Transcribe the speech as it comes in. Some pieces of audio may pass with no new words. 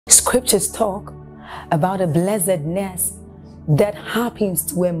Scriptures talk about a blessedness that happens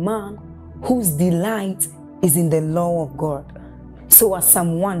to a man whose delight is in the law of God. So as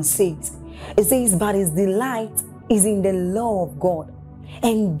Psalm 1 says, it says, but his delight is in the law of God,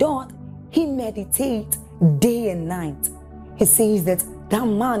 and doth he meditate day and night. He says that that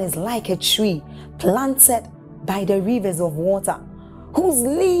man is like a tree planted by the rivers of water, whose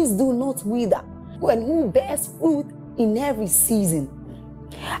leaves do not wither, and who bears fruit in every season.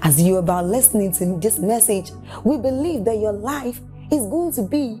 As you're about listening to this message, we believe that your life is going to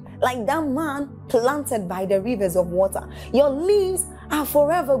be like that man planted by the rivers of water. Your leaves are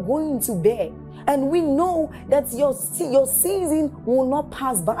forever going to bear. And we know that your season will not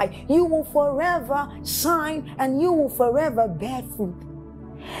pass by. You will forever shine and you will forever bear fruit.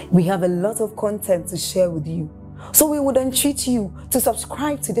 We have a lot of content to share with you. So we would entreat you to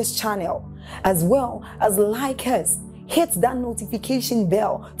subscribe to this channel, as well as like us. Hit that notification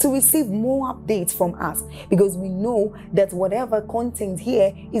bell to receive more updates from us, because we know that whatever content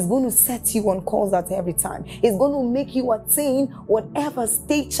here is going to set you on course at every time. It's going to make you attain whatever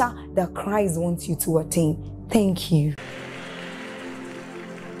stature that Christ wants you to attain. Thank you.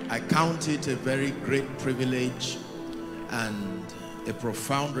 I count it a very great privilege and a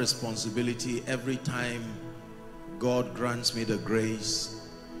profound responsibility every time God grants me the grace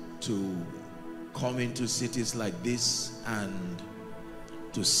to come into cities like this and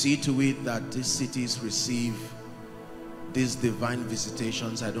to see to it that these cities receive these divine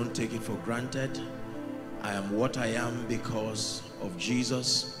visitations. I don't take it for granted. I am what I am because of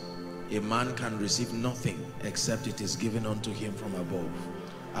Jesus. A man can receive nothing except it is given unto him from above.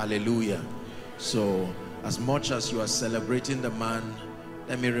 Hallelujah. So as much as you are celebrating the man,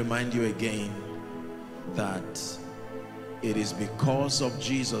 let me remind you again that it is because of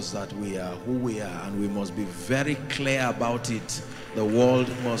Jesus that we are who we are, and we must be very clear about it. The world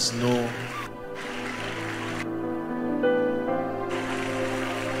must know.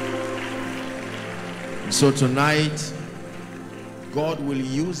 So tonight, God will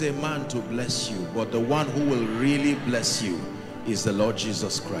use a man to bless you, but the one who will really bless you is the Lord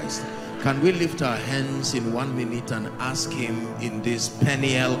Jesus Christ. Can we lift our hands in 1 minute and ask him in this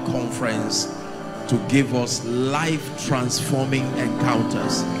Peniel conference to give us life-transforming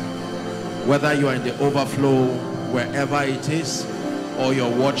encounters? Whether you are in the overflow, wherever it is, or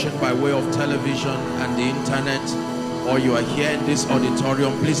you're watching by way of television and the internet, or you are here in this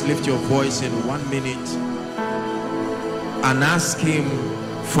auditorium, please lift your voice in 1 minute and ask him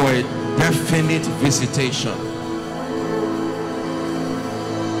for a definite visitation.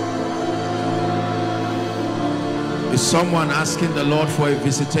 Is someone asking the Lord for a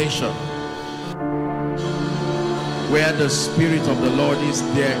visitation? Where the Spirit of the Lord is,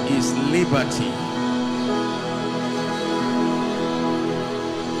 there is liberty.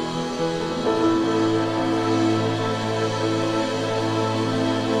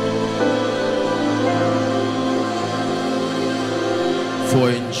 For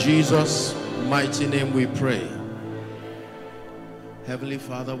in Jesus' mighty name we pray. Heavenly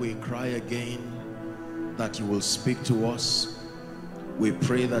Father, we cry again that you will speak to us. We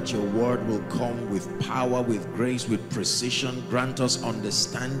pray that your word will come with power, with grace, with precision. Grant us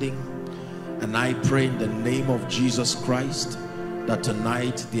understanding. And I pray in the name of Jesus Christ that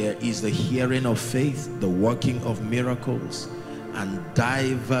tonight there is the hearing of faith, the working of miracles, and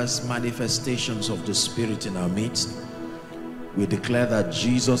diverse manifestations of the Spirit in our midst. We declare that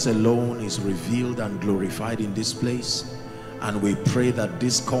Jesus alone is revealed and glorified in this place. And we pray that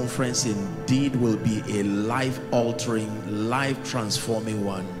this conference indeed will be a life-altering, life-transforming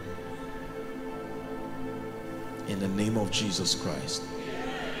one. In the name of Jesus Christ.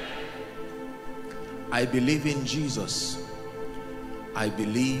 I believe in Jesus. I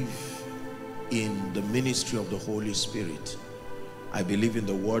believe in the ministry of the Holy Spirit. I believe in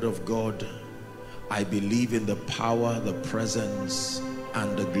the Word of God. I believe in the power, the presence,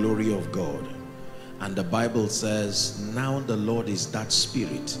 and the glory of God. And the Bible says, now the Lord is that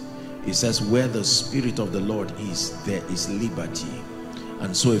Spirit. It says, where the Spirit of the Lord is, there is liberty.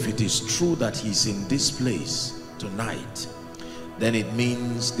 And so if it is true that he's in this place tonight, then it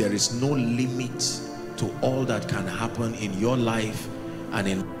means there is no limit to all that can happen in your life and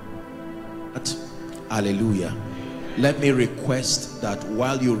in that. Hallelujah. Let me request that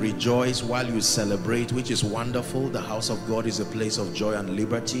while you rejoice, while you celebrate, which is wonderful, the house of God is a place of joy and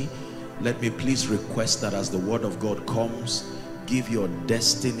liberty. Let me please request that as the word of God comes, give your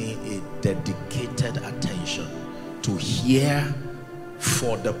destiny a dedicated attention to hear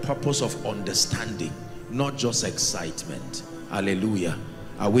for the purpose of understanding, not just excitement. Hallelujah.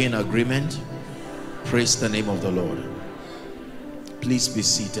 Are we in agreement? Praise the name of the Lord. Please be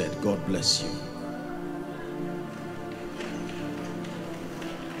seated. God bless you.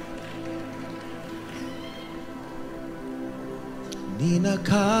 Nina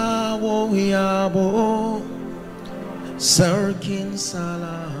kawo yabo Sarkin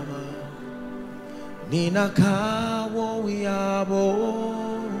salama Nina kawo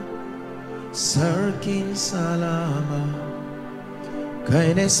yabo Sarkin salama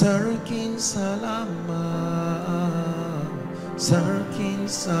Kaine sarkin salama Sarkin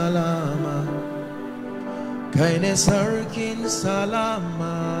salama Kaine sarkin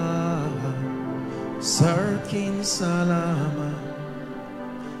salama Sarkin salama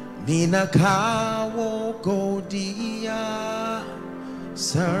Nina kawo godiya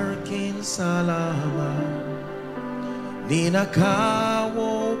Sarkin salama Nina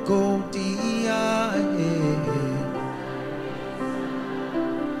kawo godiya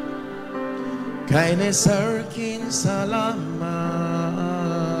Kaine sarkin salama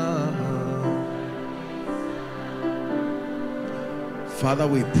Father,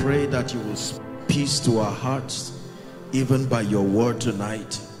 we pray that you will speak peace to our hearts even by your word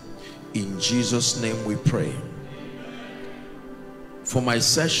tonight. In Jesus' name we pray. For my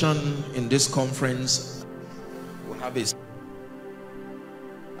session in this conference, we'll have a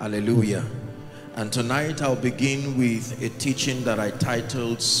hallelujah. And tonight I'll begin with a teaching that I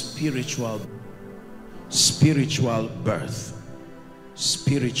titled Spiritual Birth.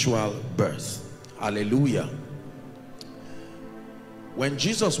 Spiritual birth. Hallelujah. When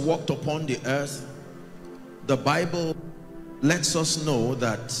Jesus walked upon the earth, the Bible lets us know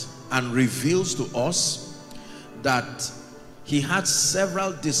that and reveals to us that he had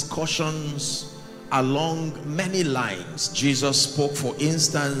several discussions along many lines. Jesus spoke, for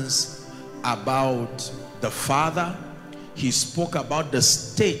instance, about the Father. He spoke about the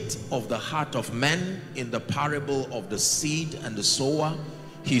state of the heart of men in the parable of the seed and the sower.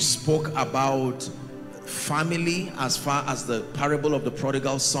 He spoke about family as far as the parable of the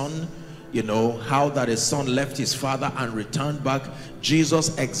prodigal son. You know, how that a son left his father and returned back.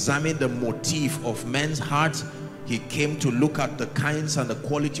 Jesus examined the motive of men's hearts. He came to look at the kinds and the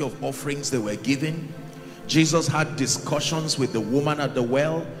quality of offerings they were giving. Jesus had discussions with the woman at the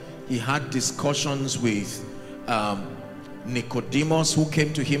well. He had discussions with Nicodemus, who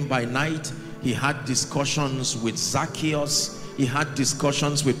came to him by night. He had discussions with Zacchaeus. He had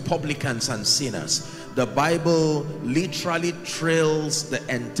discussions with publicans and sinners. The Bible literally trails the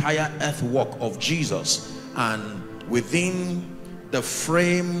entire earth walk of Jesus, and within the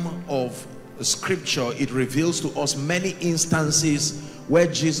frame of scripture it reveals to us many instances where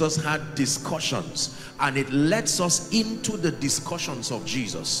Jesus had discussions, and it lets us into the discussions of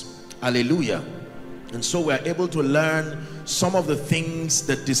Jesus. Hallelujah. And so we are able to learn some of the things,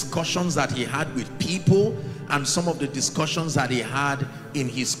 the discussions that he had with people, and some of the discussions that he had in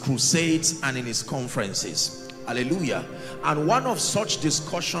his crusades and in his conferences. Hallelujah. And one of such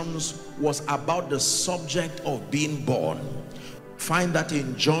discussions was about the subject of being born. Find that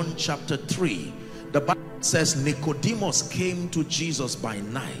in John chapter 3. The Bible says Nicodemus came to Jesus by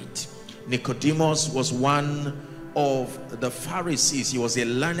night. Nicodemus was one of the Pharisees. He was a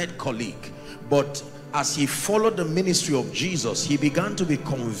learned colleague, but as he followed the ministry of Jesus, he began to be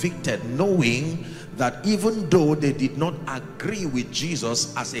convicted, knowing that even though they did not agree with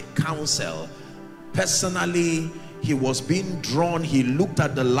Jesus as a counsel, personally he was being drawn. He looked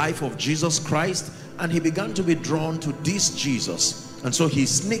at the life of Jesus Christ and he began to be drawn to this Jesus, and so he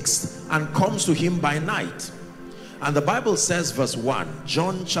sneaks and comes to him by night. And the Bible says, verse 1,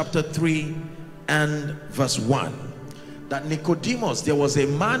 John chapter 3 and verse 1, that Nicodemus, there was a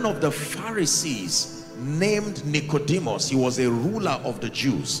man of the Pharisees named Nicodemus. He was a ruler of the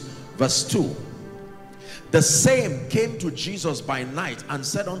Jews. Verse 2, the same came to Jesus by night and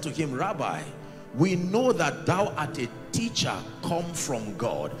said unto him, Rabbi, we know that thou art a teacher come from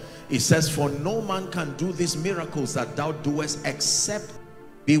God. It says, for no man can do these miracles that thou doest except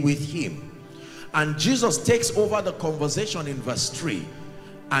be with him. And Jesus takes over the conversation in verse 3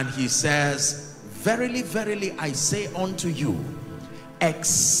 and he says, verily, verily, I say unto you,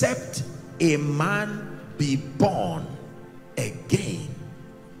 except a man be born again,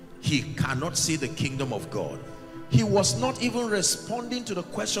 he cannot see the kingdom of God. He was not even responding to the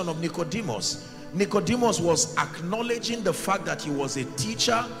question of Nicodemus. Nicodemus was acknowledging the fact that he was a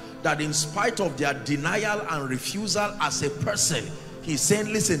teacher, that in spite of their denial and refusal as a person, he's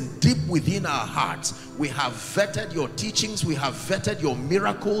saying, listen, deep within our hearts, we have vetted your teachings, we have vetted your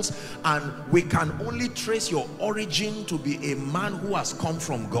miracles, and we can only trace your origin to be a man who has come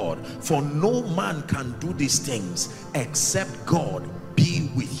from God. For no man can do these things except God be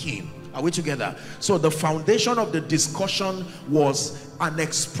with him. Are we together? So the foundation of the discussion was an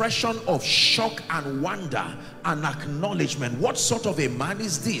expression of shock and wonder, an acknowledgement. What sort of a man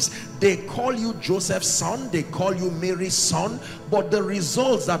is this? They call you Joseph's son, they call you Mary's son, but the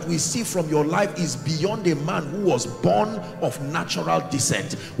results that we see from your life is beyond a man who was born of natural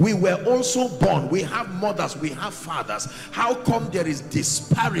descent. We were also born, we have mothers, we have fathers. How come there is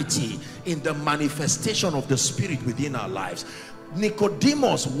disparity in the manifestation of the Spirit within our lives?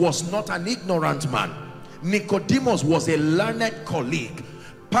 Nicodemus was not an ignorant man. Nicodemus was a learned colleague.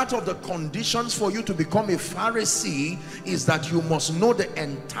 Part of the conditions for you to become a Pharisee is that you must know the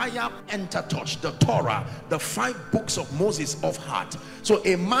entire Pentateuch, the Torah, the 5 books of Moses of heart. So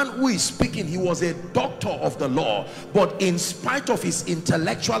a man who is speaking, he was a doctor of the law, but in spite of his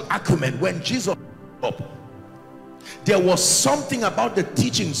intellectual acumen, when Jesus up, there was something about the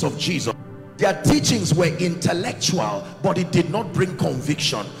teachings of Jesus. Their teachings were intellectual, but it did not bring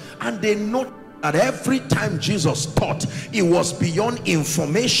conviction. And they noted that every time Jesus taught, it was beyond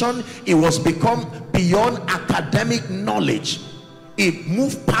information, it was become beyond academic knowledge. It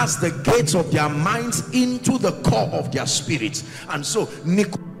moved past the gates of their minds into the core of their spirits. And so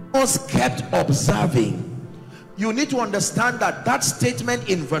Nicodemus kept observing. You need to understand that that statement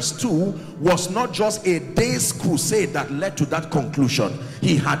in verse 2 was not just a day's crusade that led to that conclusion.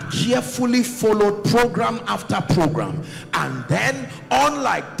 He had carefully followed program after program, and then,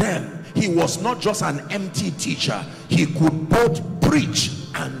 unlike them, he was not just an empty teacher. He could both preach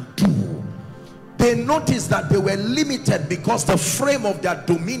and do. They noticed that they were limited because the frame of their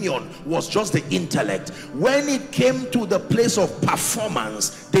dominion was just the intellect. When it came to the place of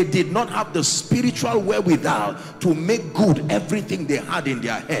performance, they did not have the spiritual wherewithal to make good everything they had in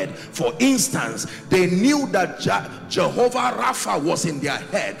their head. For instance, they knew that Jehovah Rapha was in their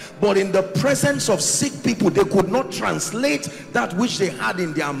head, but in the presence of sick people, they could not translate that which they had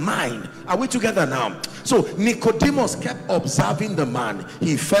in their mind. Are we together now? So Nicodemus kept observing the man.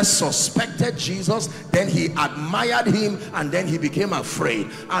 He first suspected Jesus, then he admired him, and then he became afraid,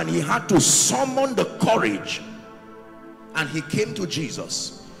 and he had to summon the courage, and he came to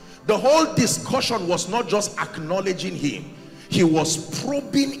Jesus. The whole discussion was not just acknowledging him. He was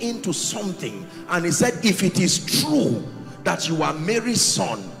probing into something, and he said, if it is true that you are Mary's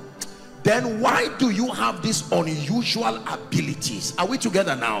son, then why do you have these unusual abilities? Are we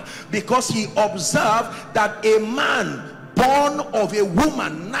together now? Because he observed that a man born of a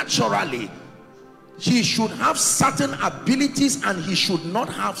woman naturally, he should have certain abilities and he should not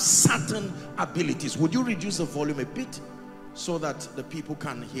have certain abilities. Would you reduce the volume a bit so that the people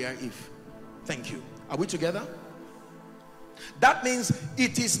can hear? Thank you. Are we together? That means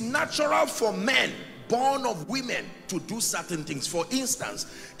it is natural for men born of women to do certain things. For instance,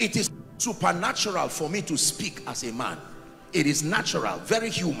 it is supernatural for me to speak as a man. It is natural, very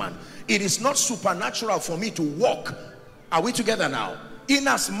human. It is not supernatural for me to walk. Are we together now? In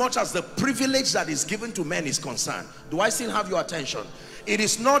as much as the privilege that is given to men is concerned. Do I still have your attention? It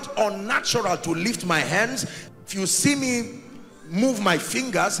is not unnatural to lift my hands. If you see me move my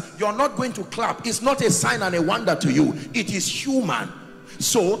fingers, you're not going to clap. It's not a sign and a wonder to you. It is human.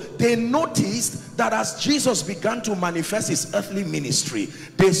 So they noticed that as Jesus began to manifest his earthly ministry,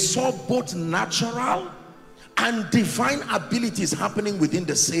 they saw both natural and divine abilities happening within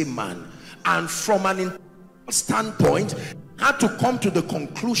the same man. And from an intellectual standpoint, had to come to the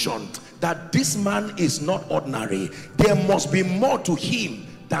conclusion that this man is not ordinary. There must be more to him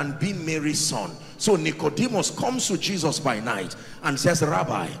than being Mary's son. So Nicodemus comes to Jesus by night and says,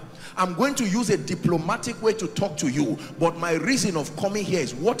 Rabbi, I'm going to use a diplomatic way to talk to you, but my reason of coming here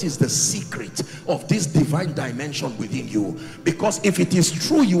is, what is the secret of this divine dimension within you? Because if it is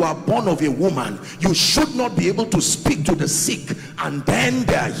true you are born of a woman, you should not be able to speak to the sick and then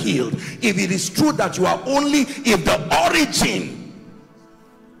they are healed. If it is true that you are only, if the origin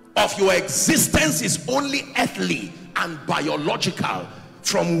of your existence is only earthly and biological,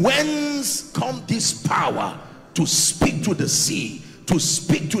 from whence come this power to speak to the sea, to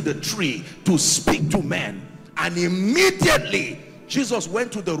speak to the tree, to speak to men? And immediately Jesus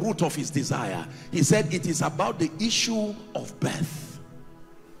went to the root of his desire. He said, it is about the issue of birth.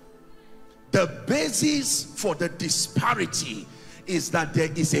 The basis for the disparity is that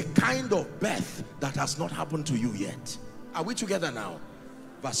there is a kind of birth that has not happened to you yet. Are we together now?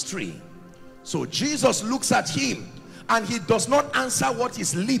 Verse 3. So Jesus looks at him and he does not answer what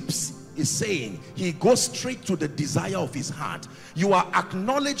his lips is saying. He goes straight to the desire of his heart. You are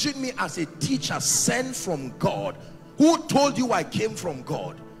acknowledging me as a teacher sent from God. Who told you I came from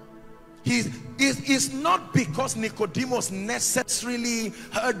God? It's not because Nicodemus necessarily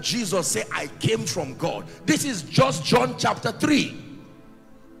heard Jesus say I came from God. This is just John chapter 3.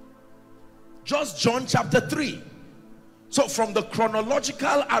 Just John chapter 3. So from the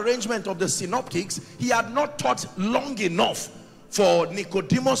chronological arrangement of the synoptics, he had not taught long enough for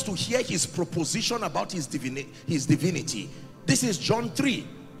Nicodemus to hear his proposition about his divinity. This is John 3.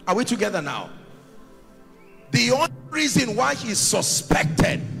 Are we together now? The only reason why he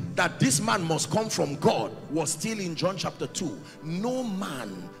suspected that this man must come from God was still in John chapter 2. No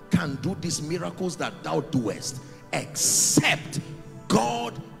man can do these miracles that thou doest except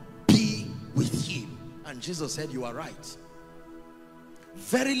God be with him. And Jesus said, you are right.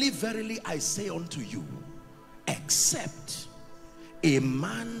 Verily, verily, I say unto you, except a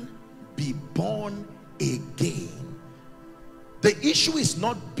man be born again. The issue is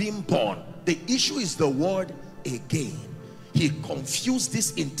not being born. The issue is the word again. He confused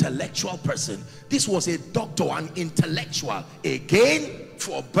this intellectual person. This was a doctor, an intellectual. Again,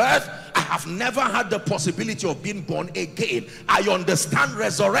 for birth, I have never had the possibility of being born again. I understand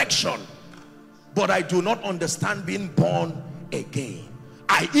resurrection, but I do not understand being born again.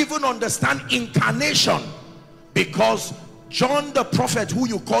 I even understand incarnation, because John the prophet, who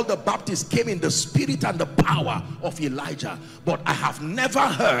you call the Baptist, came in the spirit and the power of Elijah. But I have never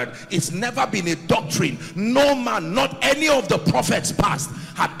heard, it's never been a doctrine. No man, not any of the prophets past,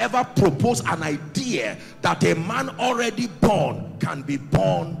 had ever proposed an idea that a man already born can be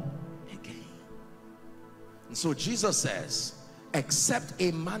born again. And so Jesus says, except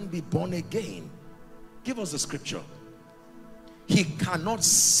a man be born again. Give us the scripture. He cannot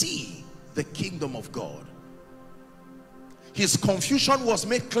see the kingdom of God. His confusion was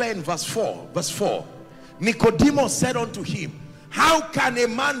made clear in verse 4. Verse 4. Nicodemus said unto him, how can a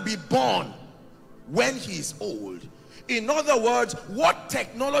man be born when he is old? In other words, what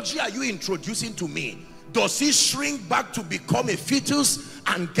technology are you introducing to me? Does he shrink back to become a fetus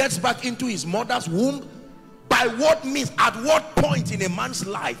and gets back into his mother's womb? By what means, at what point in a man's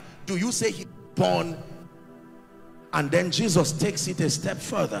life do you say he's born? And then Jesus takes it a step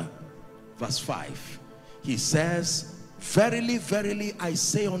further. Verse 5. He says, verily, verily, I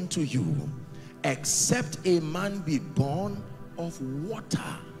say unto you, except a man be born of water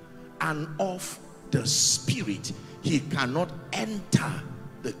and of the Spirit, he cannot enter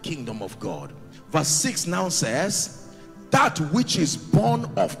the kingdom of God. Verse 6 now says, that which is born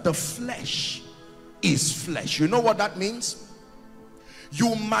of the flesh is flesh. You know what that means?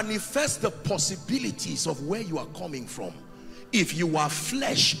 You manifest the possibilities of where you are coming from. If you are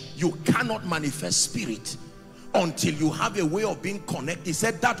flesh, you cannot manifest spirit until you have a way of being connected. He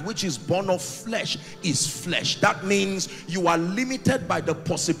said that which is born of flesh is flesh. That means you are limited by the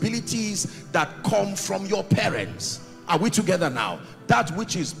possibilities that come from your parents. Are we together now? That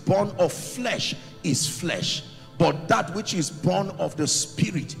which is born of flesh is flesh, but that which is born of the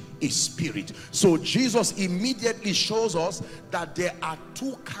Spirit is spirit. So Jesus immediately shows us that there are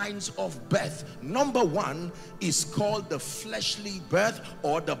two kinds of birth. Number one is called the fleshly birth,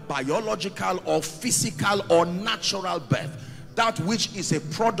 or the biological or physical or natural birth. That which is a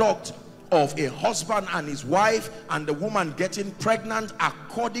product of a husband and his wife, and the woman getting pregnant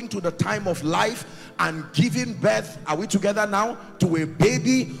according to the time of life and giving birth, are we together now, to a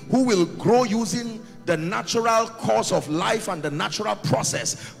baby who will grow using the natural course of life and the natural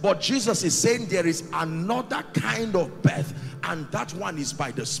process. But Jesus is saying there is another kind of birth, and that one is by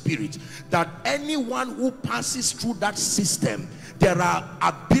the Spirit. That anyone who passes through that system, there are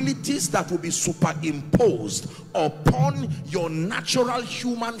abilities that will be superimposed upon your natural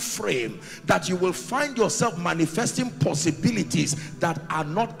human frame, that you will find yourself manifesting possibilities that are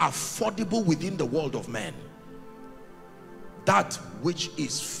not affordable within the world of men. That which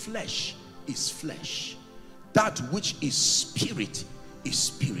is flesh is flesh. That which is spirit is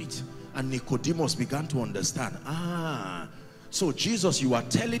spirit. And Nicodemus began to understand. So Jesus, you are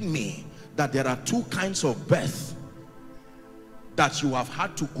telling me that there are two kinds of birth that you have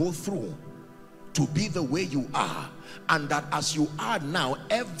had to go through to be the way you are, and that as you are now,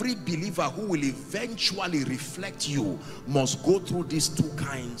 every believer who will eventually reflect you must go through these two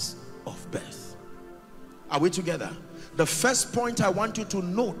kinds of birth. Are we together? The first point I want you to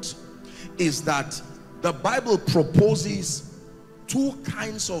note is that the Bible proposes two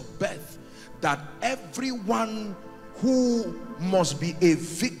kinds of birth that everyone who must be a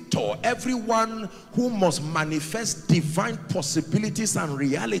victor, everyone who must manifest divine possibilities and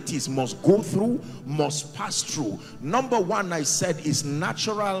realities must go through, must pass through. Number one, I said, is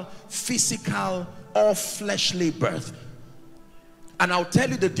natural, physical, or fleshly birth. And I'll tell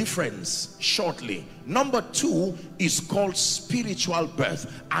you the difference shortly. Number two is called spiritual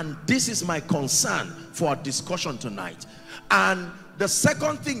birth. And this is my concern for our discussion tonight. And the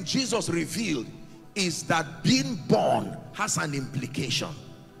second thing Jesus revealed is that being born has an implication.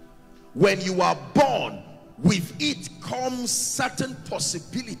 When you are born, with it comes certain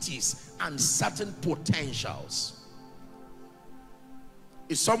possibilities and certain potentials.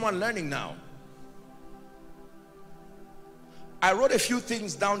 Is someone learning now? I wrote a few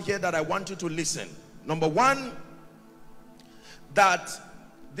things down here that I want you to listen. Number one, that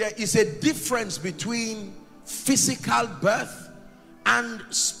there is a difference between physical birth and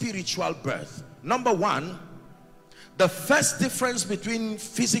spiritual birth. Number one, the first difference between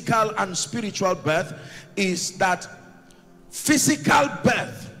physical and spiritual birth is that physical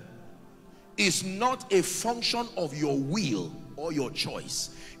birth is not a function of your will or your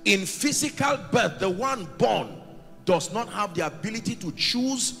choice. In physical birth, the one born does not have the ability to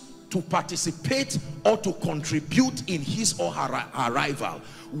choose to participate or to contribute in his or her arrival.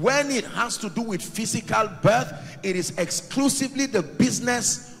 When it has to do with physical birth, it is exclusively the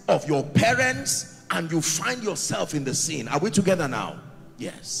business of your parents, and you find yourself in the scene. Are we together now?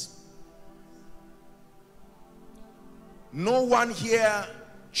 Yes. No one here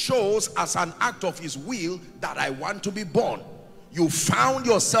chose as an act of his will that I want to be born. You found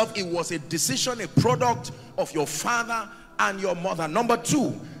yourself, it was a decision, a product of your father and your mother. Number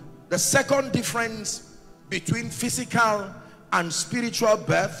two, the second difference between physical and spiritual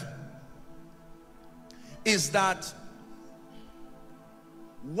birth is that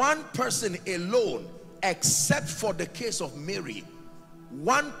one person alone, except for the case of Mary,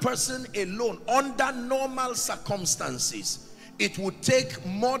 one person alone, under normal circumstances, it would take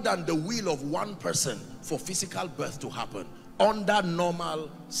more than the will of one person for physical birth to happen. Under normal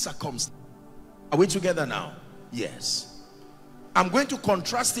circumstances. Are we together now? Yes. I'm going to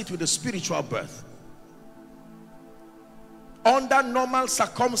contrast it with the spiritual birth. Under normal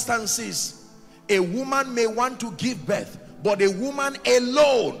circumstances, a woman may want to give birth, but a woman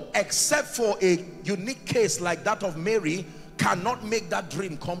alone, except for a unique case like that of Mary, cannot make that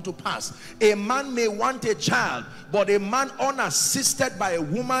dream come to pass. A man may want a child, but a man unassisted by a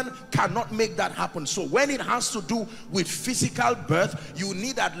woman cannot make that happen. So when it has to do with physical birth, you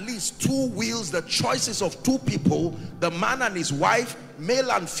need at least two wills, the choices of two people, the man and his wife,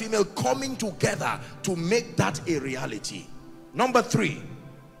 male and female, coming together to make that a reality. Number three,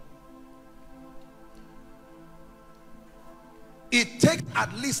 it takes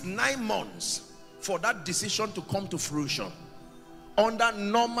at least 9 months for that decision to come to fruition. Under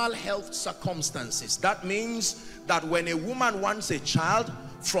normal health circumstances, that means that when a woman wants a child,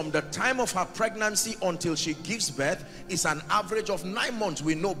 from the time of her pregnancy until she gives birth is an average of 9 months,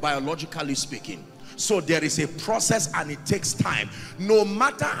 we know, biologically speaking. So there is a process and it takes time. No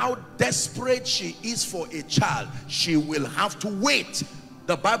matter how desperate she is for a child, she will have to wait.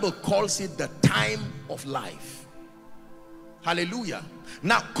 The Bible calls it the time of life. Hallelujah.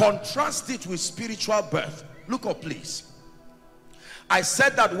 Now contrast it with spiritual birth. Look up, please. I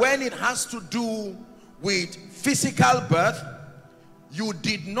said that when it has to do with physical birth, you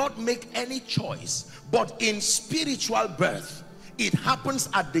did not make any choice. But in spiritual birth, it happens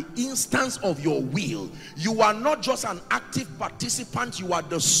at the instance of your will. You are not just an active participant, you are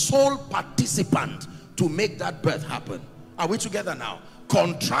the sole participant to make that birth happen. Are we together now?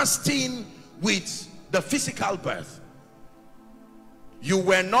 Contrasting with the physical birth. You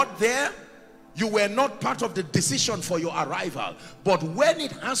were not there. You were not part of the decision for your arrival. But when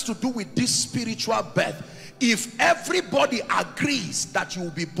it has to do with this spiritual birth, if everybody agrees that you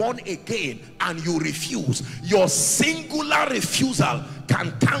will be born again and you refuse, your singular refusal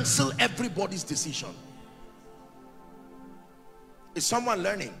can cancel everybody's decision. Is someone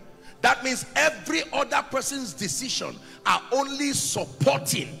learning? That means every other person's decision are only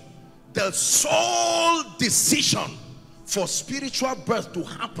supporting the sole decision for spiritual birth to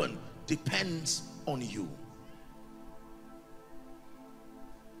happen. Depends on you.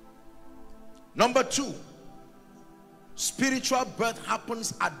 Number two, spiritual birth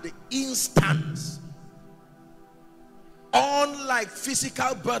happens at the instant. Unlike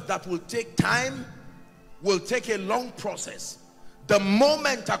physical birth that will take time, will take a long process. The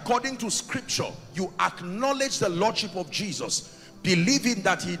moment, according to scripture, you acknowledge the lordship of Jesus, believing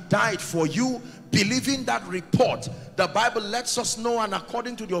that he died for you, believing that report, the Bible lets us know, and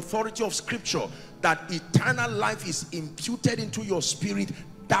according to the authority of scripture, that eternal life is imputed into your spirit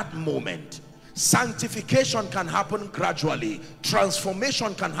that moment. Sanctification can happen gradually,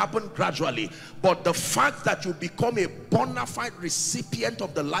 transformation can happen gradually, but the fact that you become a bona fide recipient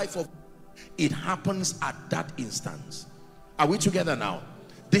of the life of, it happens at that instance. Are we together now?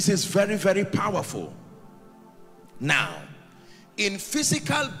 This is very, very powerful. Now, in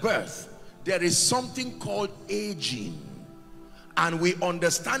physical birth, there is something called aging, and we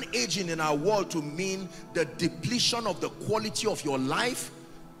understand aging in our world to mean the depletion of the quality of your life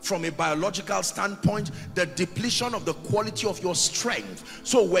from a biological standpoint, the depletion of the quality of your strength.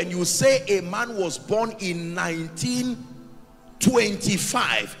 So when you say a man was born in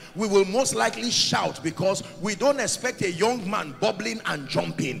 1925, we will most likely shout, because we don't expect a young man bubbling and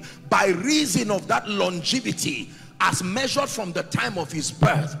jumping. By reason of that longevity, as measured from the time of his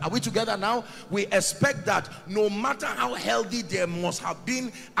birth, are we together now? We expect that no matter how healthy, there must have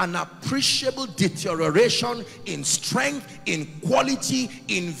been an appreciable deterioration in strength, in quality,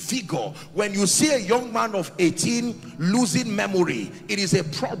 in vigor. When you see a young man of 18 losing memory, it is a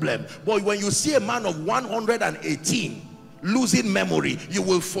problem. But when you see a man of 118 losing memory, you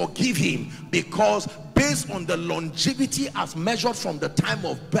will forgive him, because based on the longevity as measured from the time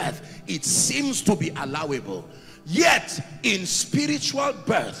of birth, it seems to be allowable. Yet in spiritual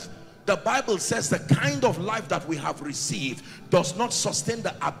birth, the Bible says the kind of life that we have received does not sustain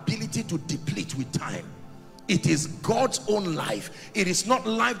the ability to deplete with time. It is God's own life. It is not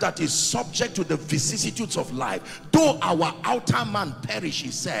life that is subject to the vicissitudes of life. Though our outer man perish,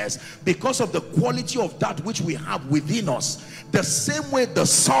 he says, because of the quality of that which we have within us. The same way the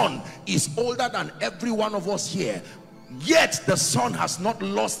sun is older than every one of us here, yet the sun has not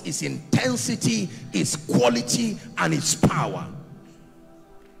lost its intensity, its quality, and its power.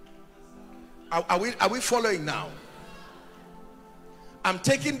 Are we following now? I'm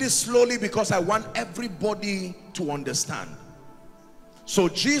taking this slowly because I want everybody to understand. So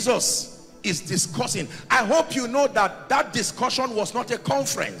Jesus is discussing. I hope you know that that discussion was not a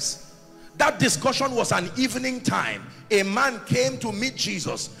conference. That discussion was an evening time. A man came to meet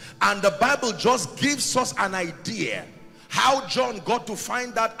Jesus, and the Bible just gives us an idea. How John got to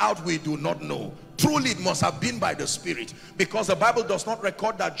find that out, we do not know. Truly, it must have been by the Spirit, because the Bible does not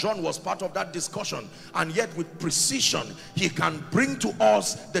record that John was part of that discussion. And yet with precision, he can bring to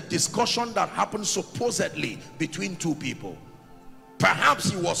us the discussion that happened supposedly between two people. Perhaps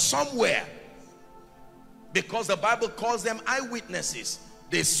he was somewhere, because the Bible calls them eyewitnesses.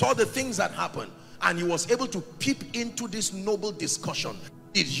 They saw the things that happened, and he was able to peep into this noble discussion.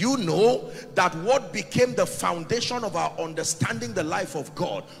 Did you know that what became the foundation of our understanding the life of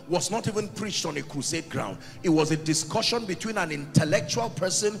God was not even preached on a crusade ground? It was a discussion between an intellectual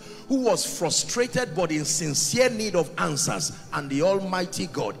person who was frustrated but in sincere need of answers, and the Almighty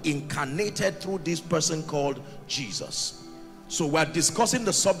God incarnated through this person called Jesus. So we're discussing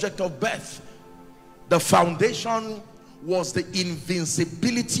the subject of birth. The foundation was the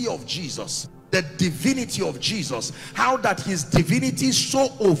invincibility of Jesus, the divinity of Jesus, how that his divinity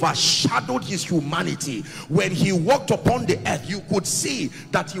so overshadowed his humanity. When he walked upon the earth, you could see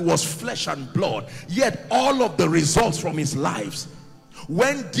that he was flesh and blood, yet all of the results from his lives,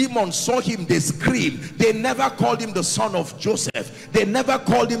 when demons saw him, they screamed. They never called him the son of Joseph. They never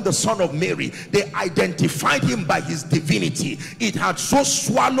called him the son of Mary. They identified him by his divinity. It had so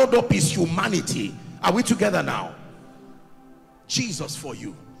swallowed up his humanity. Are we together now? Jesus for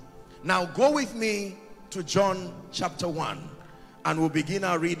you. Now go with me to John chapter 1, and we'll begin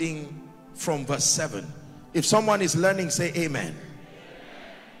our reading from verse 7. If someone is learning, say amen.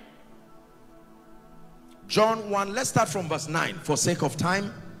 John 1, let's start from verse 9 for sake of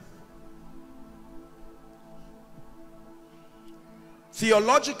time.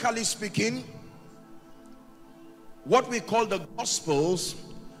 Theologically speaking, what we call the Gospels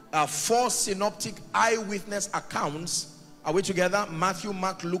are 4 synoptic eyewitness accounts. Are we together? Matthew,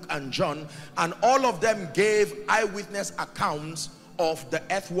 Mark, Luke, and John. And all of them gave eyewitness accounts of the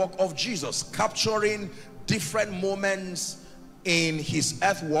earth walk of Jesus, capturing different moments in his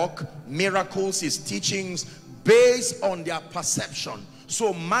earth walk, miracles, his teachings, based on their perception.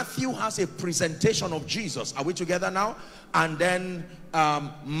 So Matthew has a presentation of Jesus. Are we together now? And then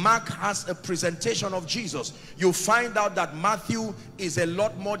Mark has a presentation of Jesus. You find out that Matthew is a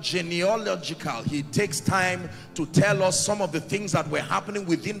lot more genealogical. He takes time to tell us some of the things that were happening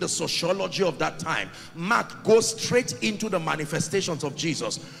within the sociology of that time. Mark goes straight into the manifestations of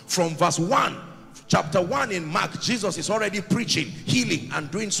Jesus. From verse 1, chapter 1 in Mark, Jesus is already preaching, healing,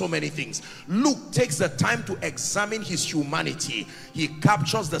 and doing so many things. Luke takes the time to examine his humanity. He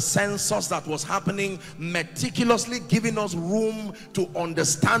captures the census that was happening, meticulously giving us room to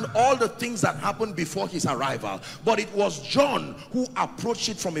understand all the things that happened before his arrival. But it was John who approached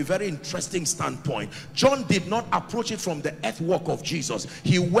it from a very interesting standpoint. John did not approach it from the earth walk of Jesus.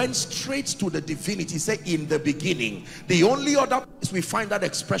 He went straight to the divinity. He said, in the beginning. The only other place we find that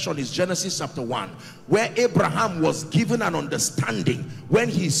expression is Genesis chapter 1, where Abraham was given an understanding when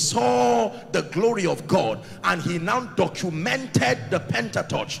he saw the glory of God, and he now documented the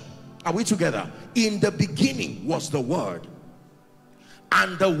Pentateuch. Are we together? In the beginning was the Word,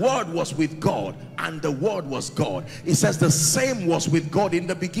 and the Word was with God, and the Word was God. It says the same was with God in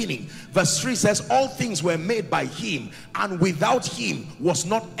the beginning. Verse 3 says all things were made by him, and without him was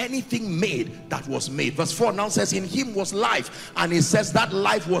not anything made that was made. Verse 4 now says in him was life, and it says that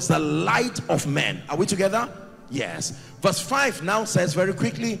life was the light of men. Are we together? Yes. Verse 5 now says very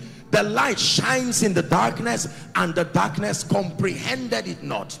quickly, the light shines in the darkness, and the darkness comprehended it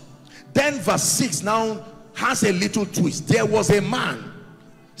not. Then verse 6 now has a little twist. There was a man,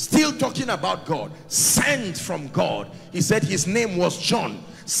 still talking about God, sent from God. He said his name was John.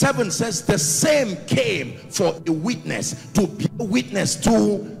 7 says the same came for a witness, to be a witness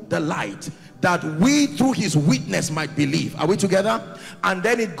to the light, that we through his witness might believe. Are we together? And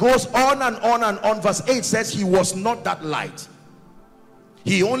then it goes on and on and on. Verse 8 says he was not that light.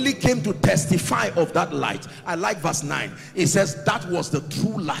 He only came to testify of that light. I like verse 9. It says that was the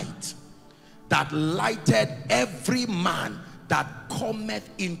true light that lighted every man that cometh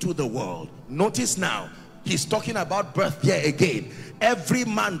into the world. Notice now, he's talking about birth here again. Every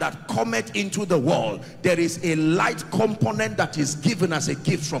man that cometh into the world, there is a light component that is given as a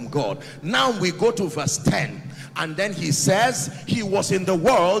gift from God. Now we go to verse 10, and then he says he was in the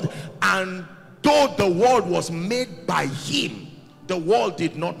world, and though the world was made by him, the world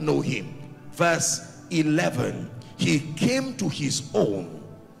did not know him. Verse 11, he came to his own,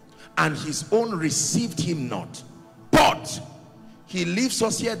 and his own received him not. But he leaves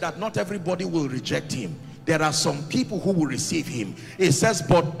us here that not everybody will reject him. There are some people who will receive him. It says,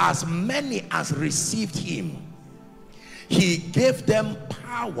 but as many as received him, he gave them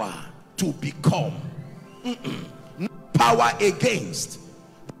power to become. Power against.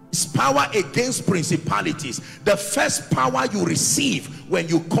 It's power against principalities. The first power you receive when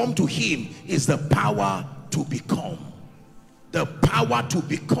you come to him is the power to become. The power to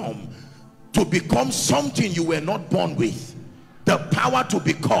become. To become something you were not born with. The power to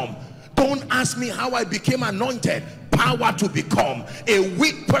become. Don't ask me how I became anointed. Power to become. A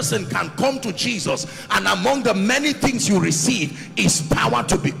weak person can come to Jesus, and among the many things you receive is power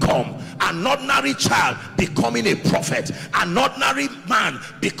to become. An ordinary child becoming a prophet, an ordinary man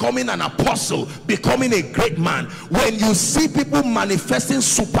becoming an apostle, becoming a great man. When you see people manifesting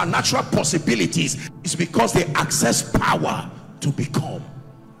supernatural possibilities, it's because they access power to become.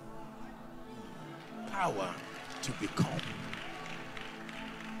 Power to become.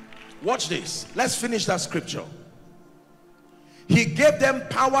 Watch this. Let's finish that scripture. He gave them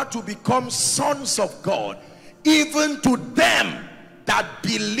power to become sons of God, even to them that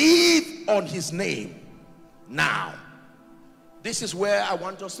believe on his name. Now, this is where I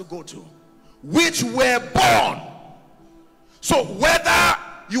want us to go to. Which were born. So whether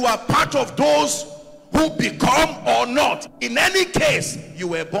you are part of those who become or not, in any case, you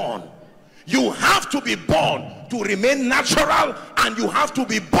were born. You have to be born to remain natural, and you have to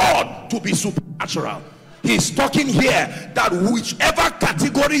be born to be supernatural. He's talking here that whichever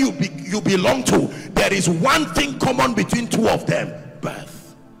category you belong to, there is one thing common between two of them: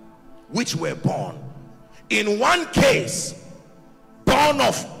 birth. Which were born. In one case, born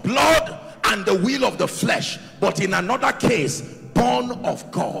of blood and the will of the flesh, but in another case, born of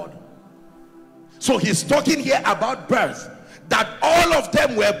God. So he's talking here about birth, that all of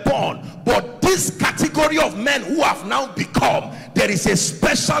them were born, but this category of men who have now become, there is a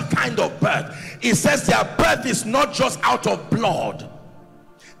special kind of birth. It says their birth is not just out of blood,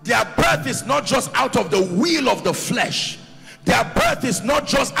 their birth is not just out of the will of the flesh, their birth is not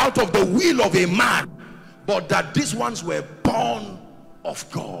just out of the will of a man, but that these ones were born of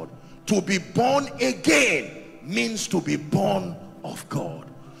God. To be born again means to be born of God.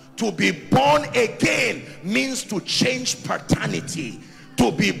 To be born again means to change paternity.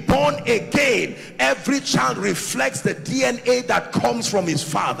 To be born again, every child reflects the DNA that comes from his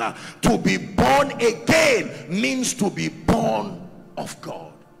father. To be born again means to be born of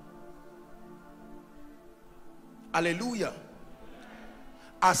God. Hallelujah.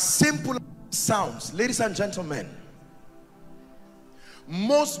 As simple as it sounds, ladies and gentlemen,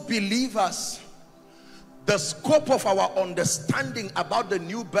 most believers, the scope of our understanding about the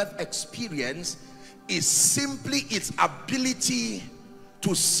new birth experience is simply its ability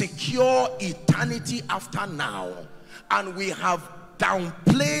to secure eternity after now. And we have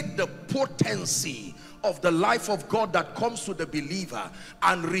downplayed the potency of the life of God that comes to the believer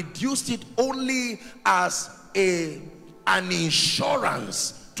and reduced it only as an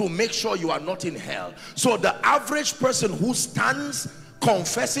insurance to make sure you are not in hell. So the average person who stands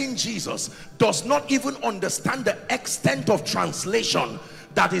confessing Jesus does not even understand the extent of translation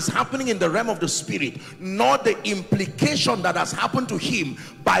that is happening in the realm of the spirit, nor the implication that has happened to him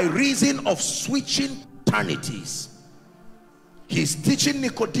by reason of switching eternities. He's teaching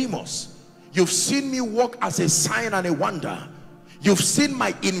Nicodemus, you've seen me walk as a sign and a wonder. You've seen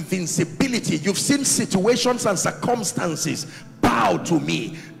my invincibility. You've seen situations and circumstances bow to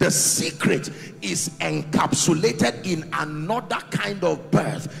me. The secret is encapsulated in another kind of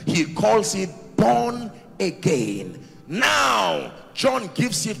birth. He calls it born again. Now, John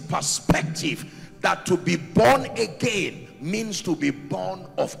gives it perspective that to be born again means to be born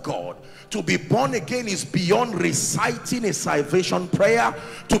of God. To be born again is beyond reciting a salvation prayer.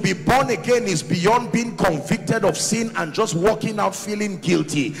 To be born again is beyond being convicted of sin and just walking out feeling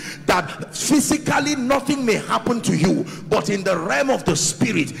guilty. That physically nothing may happen to you, but in the realm of the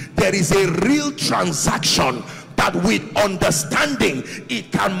spirit there is a real transaction that with understanding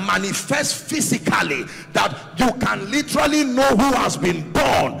it can manifest physically, that you can literally know who has been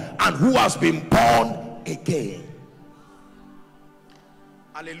born and who has been born again.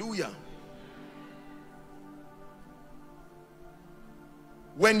 Hallelujah.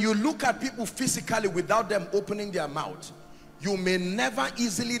 When you look at people physically without them opening their mouth, you may never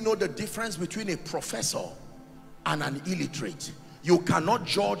easily know the difference between a professor and an illiterate. You cannot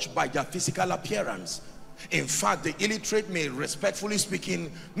judge by their physical appearance. In fact, the illiterate may, respectfully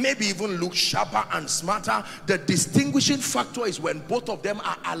speaking, maybe even look sharper and smarter. The distinguishing factor is when both of them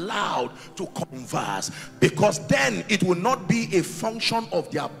are allowed to converse, because then it will not be a function of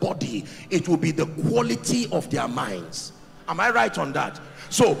their body, it will be the quality of their minds. Am I right on that?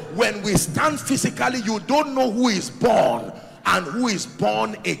 So when we stand physically, you don't know who is born and who is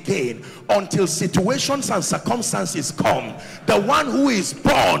born again until situations and circumstances come. The one who is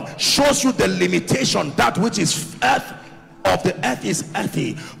born shows you the limitation. That which is earth of the earth is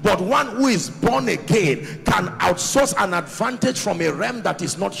earthy, but one who is born again can outsource an advantage from a realm that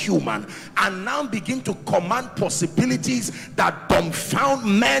is not human and now begin to command possibilities that dumbfound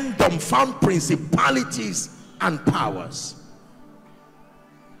men, dumbfound principalities and powers.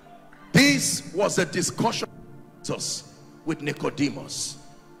 This was a discussion with Nicodemus.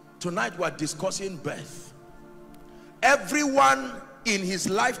 Tonight we are discussing birth. Everyone in his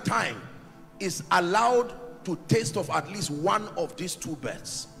lifetime is allowed to taste of at least one of these two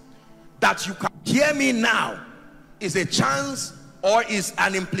births. That you can hear me now is a chance or is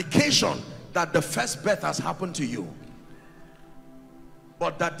an implication that the first birth has happened to you,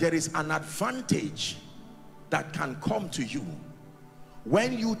 but that there is an advantage that can come to you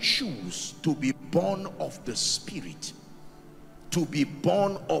when you choose to be born of the Spirit, to be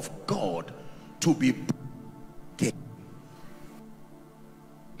born of God, to be born again.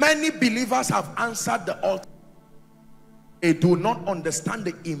 Many believers have answered the altar. They do not understand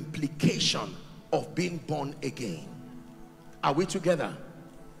the implication of being born again. Are we together?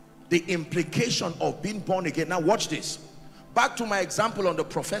 The implication of being born again. Now watch this. Back to my example on the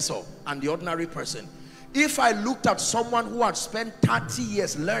professor and the ordinary person. If I looked at someone who had spent 30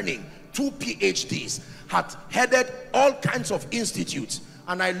 years learning, 2 PhDs, had headed all kinds of institutes,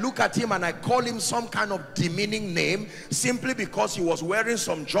 and I look at him and I call him some kind of demeaning name simply because he was wearing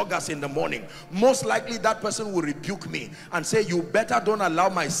some joggers in the morning, most likely that person will rebuke me and say, you better don't allow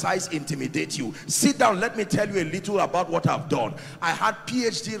my size intimidate you. Sit down, let me tell you a little about what I've done. I had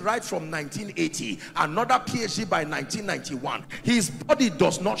PhD right from 1980, another PhD by 1991. His body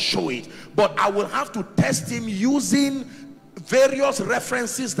does not show it, but I will have to test him using various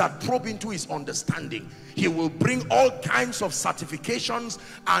references that probe into his understanding. He will bring all kinds of certifications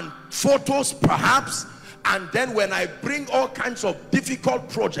and photos perhaps, and then when I bring all kinds of difficult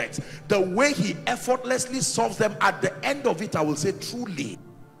projects, the way he effortlessly solves them, at the end of it I will say, truly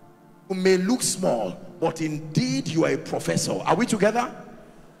you may look small, but indeed you are a professor. Are we together?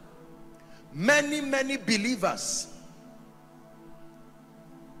 Many believers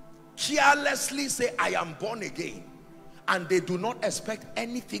carelessly say, I am born again, and they do not expect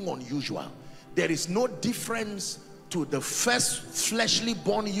anything unusual. There is no difference to the first fleshly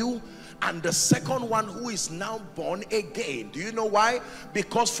born you and the second one who is now born again. Do you know why?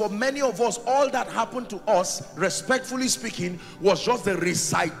 Because for many of us, all that happened to us, respectfully speaking, was just the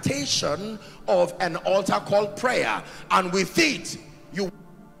recitation of an altar called prayer, and with it you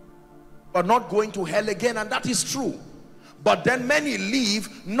are not going to hell again, and that is true. But then many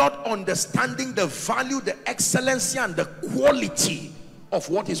leave not understanding the value, the excellency and the quality of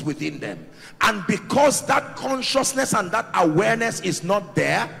what is within them. And because that consciousness and that awareness is not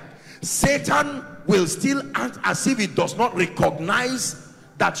there, Satan will still act as if it does not recognize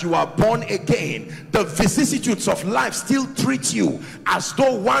that you are born again. The vicissitudes of life still treat you as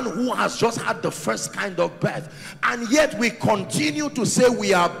though one who has just had the first kind of birth, and yet we continue to say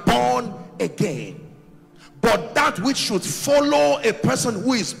we are born again. But that which should follow a person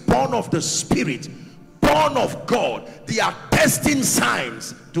who is born of the Spirit, born born of God, the attesting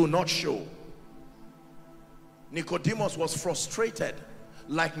signs do not show. Nicodemus was frustrated,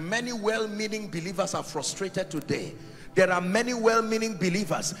 like many well-meaning believers are frustrated today. There are many well-meaning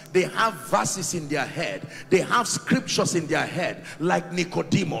believers, they have verses in their head, they have scriptures in their head like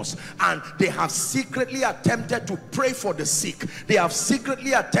Nicodemus, and they have secretly attempted to pray for the sick. They have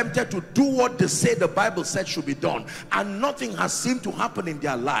secretly attempted to do what they say the Bible said should be done, and nothing has seemed to happen in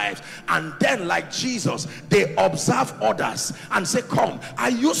their lives. And then, like Jesus, they observe others and say, come, I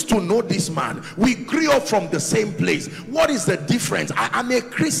used to know this man, we grew up from the same place, what is the difference? I'm a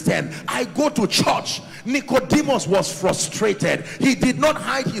Christian, I go to church. Nicodemus was frustrated. He did not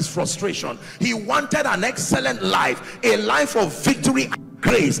hide his frustration. He wanted an excellent life, a life of victory and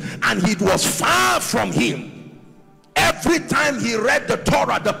grace, and it was far from him. Every time he read the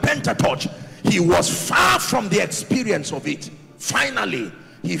Torah, the Pentateuch, he was far from the experience of it. Finally,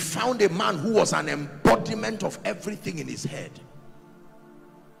 he found a man who was an embodiment of everything in his head.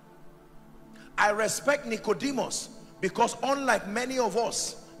 I respect Nicodemus because, unlike many of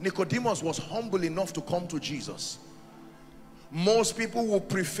us, Nicodemus was humble enough to come to Jesus. Most people will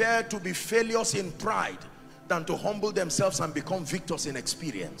prefer to be failures in pride than to humble themselves and become victors in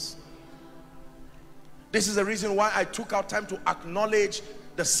experience. This is the reason why I took out time to acknowledge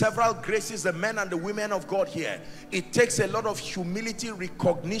the several graces, the men and the women of God here. It takes a lot of humility,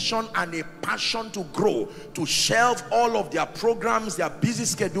 recognition, and a passion to grow, to shelve all of their programs, their busy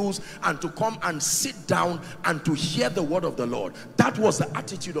schedules, and to come and sit down and to hear the word of the Lord. That was the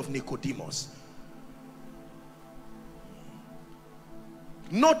attitude of Nicodemus.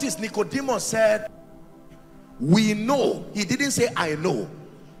 Notice Nicodemus said, we know. He didn't say, I know.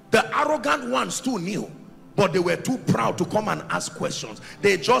 The arrogant ones too knew, but they were too proud to come and ask questions.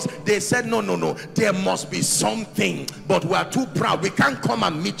 They said, no, there must be something, but we are too proud, we can't come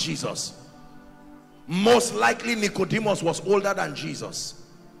and meet Jesus. Most likely Nicodemus was older than Jesus,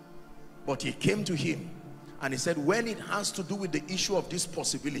 but he came to him and he said, when it has to do with the issue of these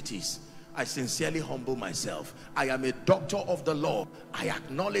possibilities, I sincerely humble myself. I am a doctor of the law, I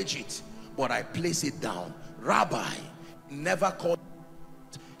acknowledge it, but I place it down. Rabbi never called,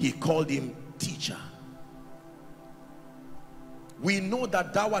 he called him teacher. We know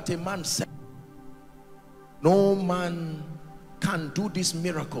that thou art a man said, no man can do these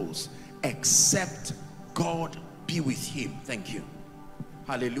miracles except God be with him. Thank you.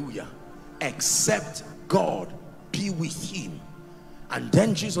 Hallelujah. Except God be with him. And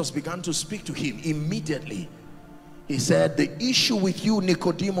then Jesus began to speak to him immediately. He said, the issue with you,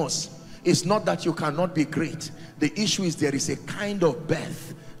 Nicodemus, is not that you cannot be great. The issue is there is a kind of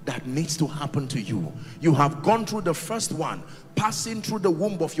birth that needs to happen to you. You have gone through the first one, passing through the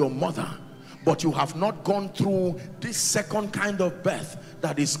womb of your mother, but you have not gone through this second kind of birth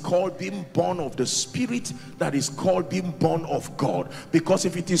that is called being born of the Spirit, that is called being born of God. Because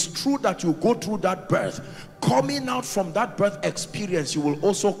if it is true that you go through that birth, coming out from that birth experience, you will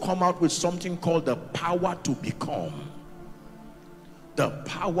also come out with something called the power to become. The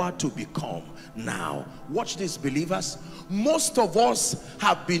power to become. Now, watch this, believers. Most of us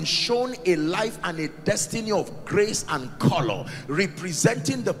have been shown a life and a destiny of grace and color,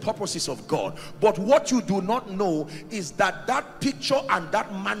 representing the purposes of God. But what you do not know is that that picture and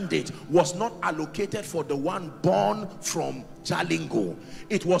that mandate was not allocated for the one born from Jalingo.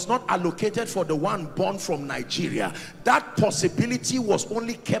 It was not allocated for the one born from Nigeria. That possibility was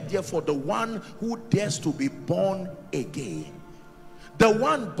only kept there for the one who dares to be born again. The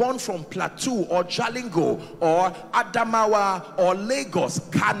one born from Plateau or Jalingo or Adamawa or Lagos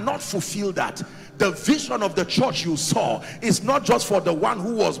cannot fulfill that. The vision of the church you saw is not just for the one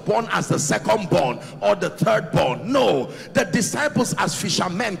who was born as the second born or the third born. No, the disciples as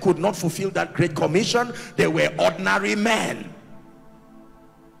fishermen could not fulfill that great commission. They were ordinary men.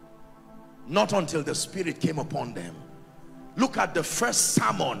 Not until the Spirit came upon them. Look at the first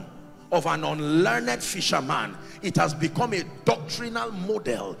sermon of an unlearned fisherman. It has become a doctrinal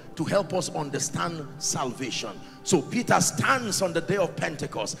model to help us understand salvation. So Peter stands on the day of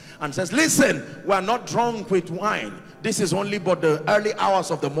Pentecost and says, listen, we are not drunk with wine. This is only but the early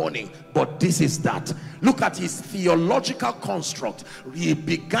hours of the morning, but this is that. Look at his theological construct. He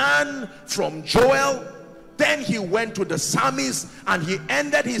began from Joel, then he went to the psalmist, and he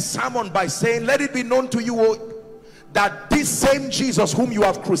ended his sermon by saying, let it be known to you, that this same Jesus whom you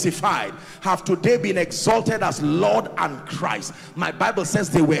have crucified have today been exalted as Lord and Christ. My Bible says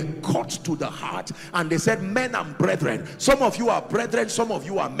they were cut to the heart, and they said, men and brethren. Some of you are brethren, some of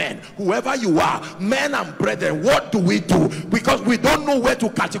you are men. Whoever you are, men and brethren, what do we do? Because we don't know where to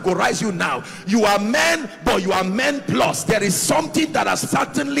categorize you now. You are men, but you are men plus. There is something that has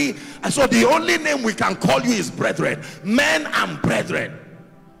certainly, and so the only name we can call you is brethren. Men and brethren.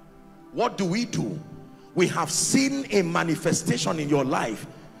 What do we do? We have seen a manifestation in your life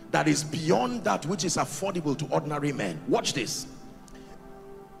that is beyond that which is affordable to ordinary men. Watch this.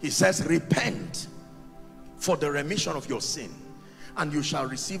 He says, repent for the remission of your sin, and you shall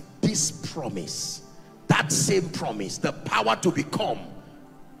receive this promise. That same promise, the power to become.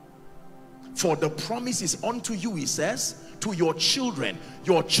 For the promise is unto you, he says, to your children,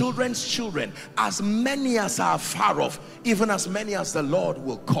 your children's children, as many as are far off, even as many as the Lord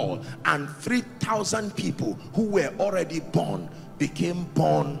will call. And 3,000 people who were already born became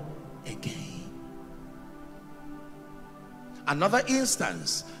born again. Another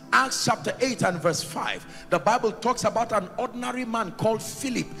instance, Acts chapter 8 and verse 5, the Bible talks about an ordinary man called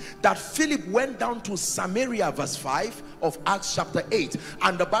Philip, that Philip went down to Samaria, verse 5 of Acts chapter 8,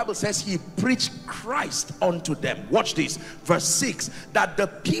 and the Bible says he preached Christ unto them. Watch this, verse 6, that the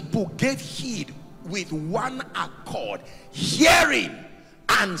people gave heed with one accord, hearing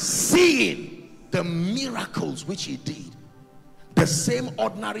and seeing the miracles which he did. The same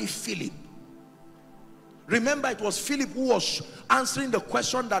ordinary Philip. Remember, it was Philip who was answering the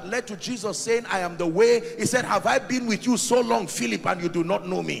question that led to Jesus saying, I am the way. He said, have I been with you so long, Philip, and you do not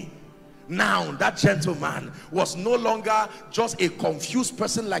know me? Now that gentleman was no longer just a confused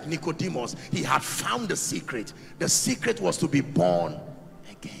person like Nicodemus. He had found the secret. The secret was to be born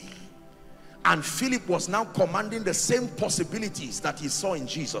again. And Philip was now commanding the same possibilities that he saw in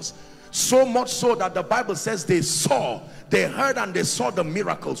Jesus. So much so that the Bible says they heard and they saw the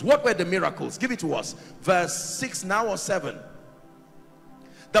miracles. What were the miracles? Give it to us. Verse 6 now or 7.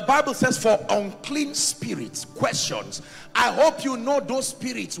 The Bible says, for unclean spirits, questions. I hope you know those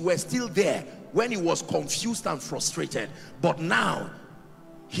spirits were still there when he was confused and frustrated. But now,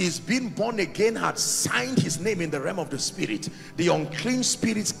 he's been born again, had signed his name in the realm of the spirit. The unclean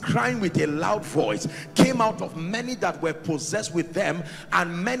spirits, crying with a loud voice, came out of many that were possessed with them,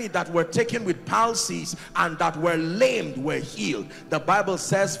 and many that were taken with palsies, and that were lamed were healed. The Bible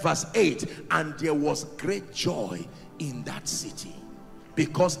says, verse 8, and there was great joy in that city,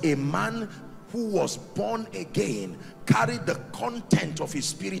 because a man who was born again carried the content of his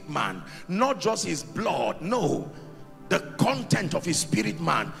spirit man, not just his blood, no, the content of his spirit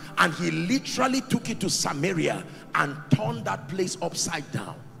man. And he literally took it to Samaria and turned that place upside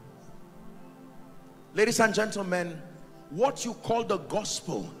down. Ladies and gentlemen, what you call the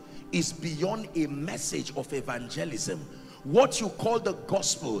gospel is beyond a message of evangelism. What you call the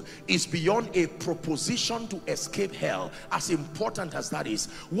gospel is beyond a proposition to escape hell, as important as that is.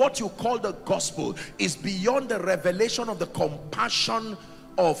 What you call the gospel is beyond the revelation of the compassion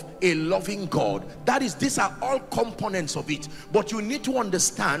of a loving God. That is, these are all components of it. But you need to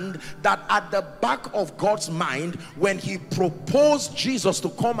understand that at the back of God's mind, when he proposed Jesus to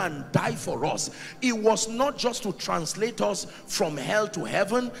come and die for us, it was not just to translate us from hell to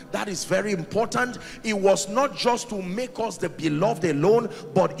heaven. That is very important. It was not just to make us the beloved alone,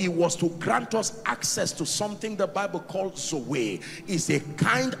 but it was to grant us access to something the Bible calls Zoe. It's a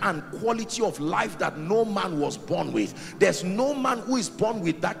kind and quality of life that no man was born with. There's no man who is born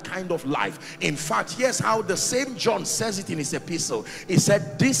with that kind of life. In fact, here's how the same John says it in his epistle. He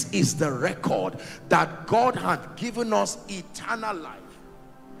said, this is the record, that God had given us eternal life,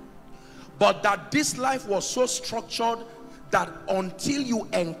 but that this life was so structured that until you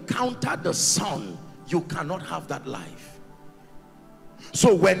encounter the Son, you cannot have that life.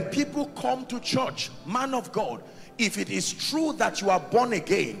 So when people come to church, man of God, if it is true that you are born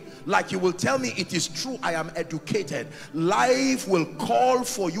again, like you will tell me, it is true, I am educated, life will call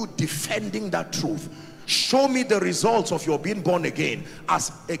for you defending that truth. Show me the results of your being born again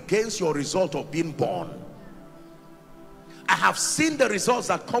as against your result of being born. I have seen the results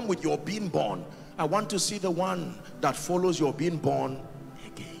that come with your being born. I want to see the one that follows your being born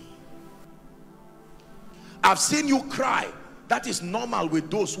again. I've seen you cry. That is normal with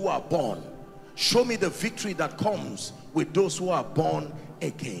those who are born. Show me the victory that comes with those who are born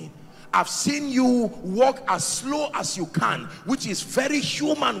again. I've seen you walk as slow as you can, which is very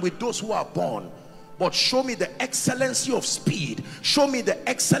human with those who are born. But show me the excellency of speed. Show me the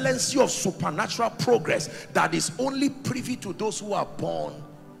excellency of supernatural progress that is only privy to those who are born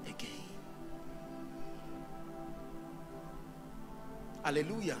again.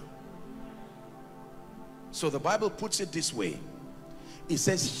 Hallelujah. So the Bible puts it this way. It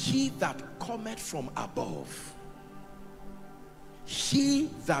says, he that cometh from above. He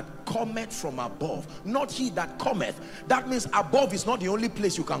that cometh from above, not he that cometh. That means above is not the only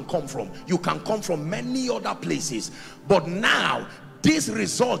place you can come from. You can come from many other places. But now, this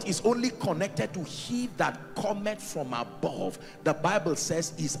result is only connected to he that cometh from above. The Bible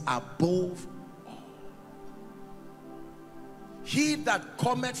says is above all. He that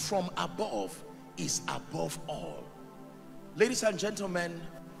cometh from above is above all. Ladies and gentlemen,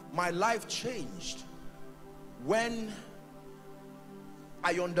 my life changed when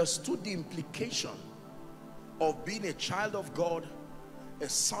I understood the implication of being a child of God, a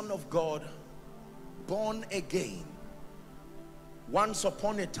son of God, born again. Once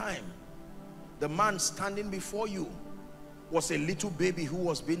upon a time, the man standing before you was a little baby who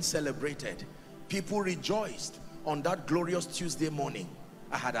was being celebrated. People rejoiced on that glorious Tuesday morning.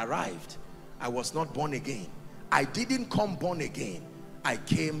 I had arrived. I was not born again. I didn't come born again. I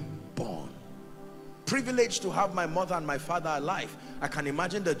came born. Privileged to have my mother and my father alive. I can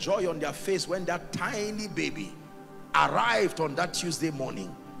imagine the joy on their face when that tiny baby arrived on that Tuesday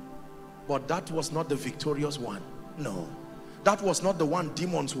morning. But that was not the victorious one. No. That was not the one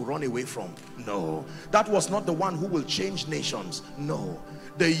demons will run away from. No. That was not the one who will change nations. No.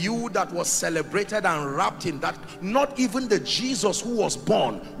 The you that was celebrated and wrapped in that, not even the Jesus who was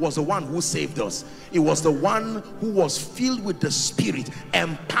born was the one who saved us. It was the one who was filled with the Spirit,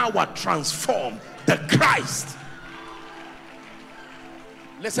 empowered, transformed, the Christ.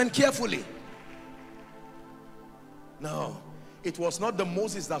 Listen carefully. No, it was not the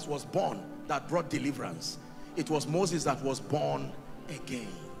Moses that was born that brought deliverance. It was Moses that was born again.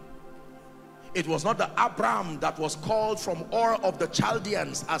 It was not the Abraham that was called from Ur of the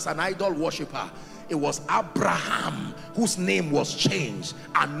Chaldeans as an idol worshiper. It was Abraham whose name was changed.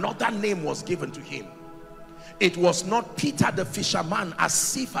 Another name was given to him. It was not Peter the fisherman as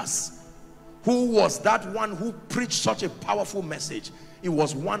Cephas, who was that one who preached such a powerful message. It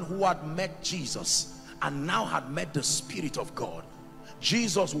was one who had met Jesus and now had met the Spirit of God.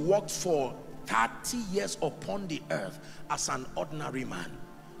 Jesus walked for 30 years upon the earth as an ordinary man.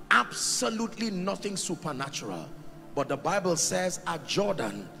 Absolutely nothing supernatural. But the Bible says at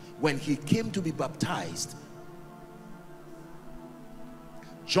Jordan, when he came to be baptized,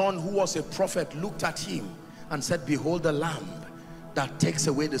 John, who was a prophet, looked at him and said, behold the Lamb that takes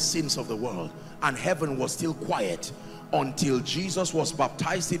away the sins of the world. And heaven was still quiet until Jesus was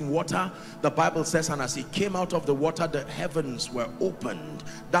baptized in water. The Bible says, and as he came out of the water, the heavens were opened.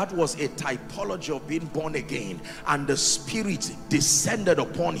 That was a typology of being born again. And the Spirit descended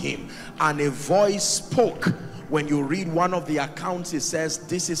upon him, and a voice spoke. When you read one of the accounts, it says,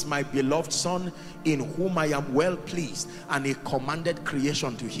 this is my beloved Son, in whom I am well pleased. And he commanded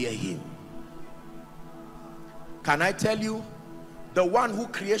creation to hear him. Can I tell you, the one who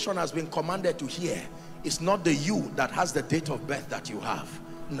creation has been commanded to hear is not the you that has the date of birth that you have.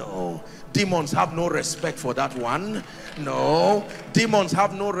 No. Demons have no respect for that one. No. Demons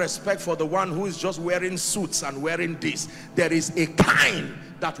have no respect for the one who is just wearing suits and wearing this. There is a kind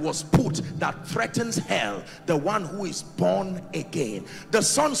that was put that threatens hell, the one who is born again. The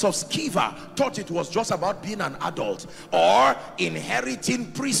sons of Sceva thought it was just about being an adult or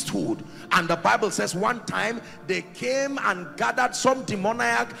inheriting priesthood. And the Bible says one time they came and gathered some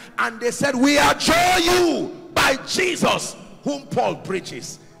demoniac and they said, we adjure you by Jesus whom Paul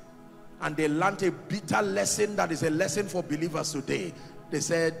preaches. And they learned a bitter lesson that is a lesson for believers today. They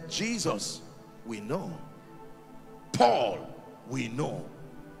said, Jesus, we know. Paul, we know.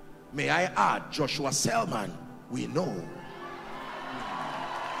 May I add, Joshua Selman, we know.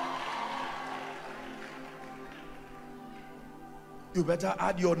 You better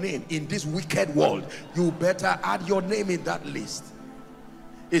add your name in this wicked world. You better add your name in that list.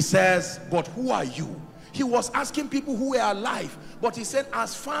 It says, but who are you? He was asking people who were alive, but he said,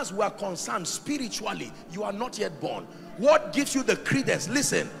 as far as we are concerned spiritually, you are not yet born. What gives you the credence?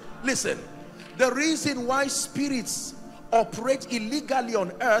 Listen, listen. The reason why spirits operate illegally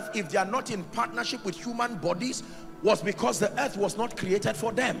on earth, if they are not in partnership with human bodies, was because the earth was not created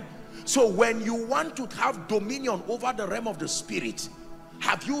for them. So when you want to have dominion over the realm of the spirit,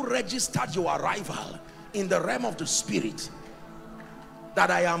 have you registered your arrival in the realm of the spirit? That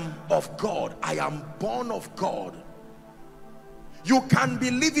I am of God, I am born of God. You can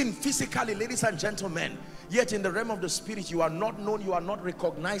be living physically, ladies and gentlemen, yet in the realm of the spirit you are not known, you are not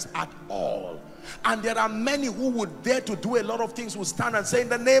recognized at all. And there are many who would dare to do a lot of things, who stand and say, in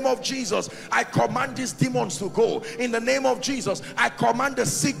the name of Jesus, I command these demons to go. In the name of Jesus, I command the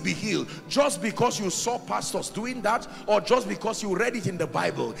sick be healed. Just because you saw pastors doing that, or just because you read it in the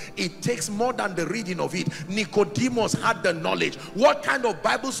Bible. It takes more than the reading of it. Nicodemus had the knowledge. What kind of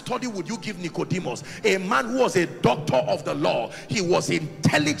Bible study would you give Nicodemus? A man who was a doctor of the law. He was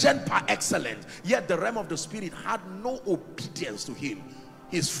intelligent par excellence, yet the realm of the spirit had no obedience to him.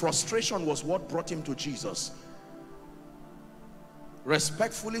 His frustration was what brought him to Jesus.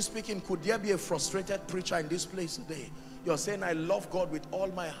 Respectfully speaking, could there be a frustrated preacher in this place today? You're saying, I love God with all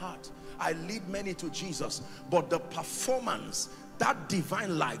my heart, I lead many to Jesus, but the performance, that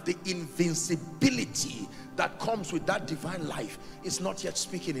divine life, the invincibility that comes with that divine life is not yet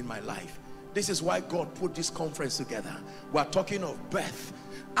speaking in my life. This is why God put this conference together. We're talking of birth.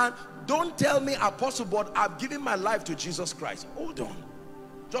 And don't tell me, Apostle, but I've given my life to Jesus Christ. Hold on.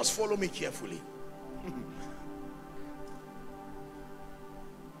 Just follow me carefully.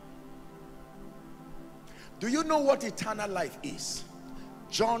 Do you know what eternal life is?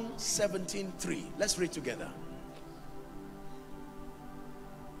 John 17:3. Let's read together.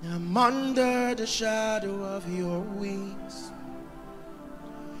 I'm under the shadow of your wings.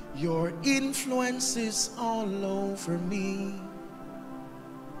 Your influence is all over me.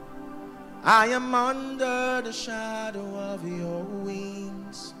 I am under the shadow of your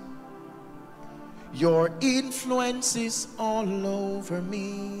wings. Your influence is all over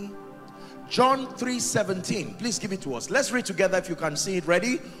me. John 3:17. Please give it to us. Let's read together if you can see it.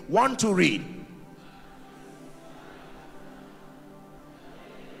 Ready? 1, 2, read.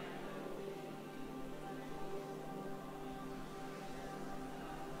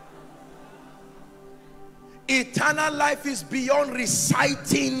 Eternal life is beyond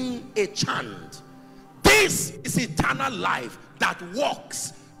reciting a chant. This is eternal life that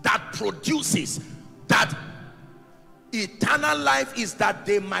works, that produces. That eternal life is that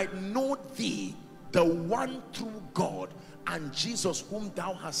they might know thee, the one true God, and Jesus whom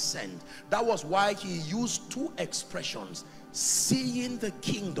thou hast sent. That was why he used 2 expressions: seeing the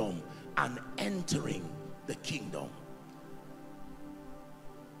kingdom and entering the kingdom.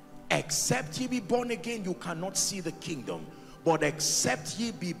 Except ye be born again, you cannot see the kingdom. But except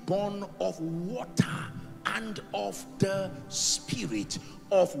ye be born of water and of the Spirit,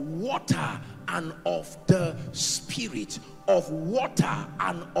 of water and of the Spirit, of water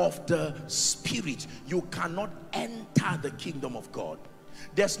and of the Spirit, you cannot enter the kingdom of God.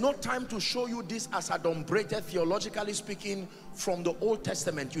 There's no time to show you this as adumbrated, theologically speaking, from the Old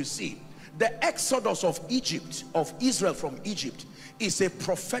Testament. You see, the exodus of Egypt, of Israel from Egypt, is a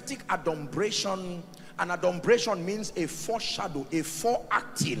prophetic adumbration. An adumbration means a foreshadow, a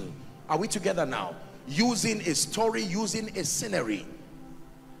foreacting. Are we together now? Using a story, using a scenery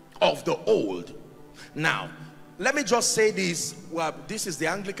of the old. Now, let me just say this. Well, this is the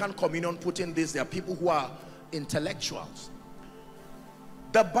Anglican Communion putting this. There are people who are intellectuals.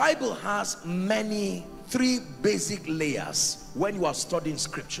 The Bible has 3 basic layers when you are studying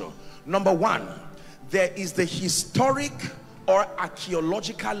scripture. Number 1, there is the historic or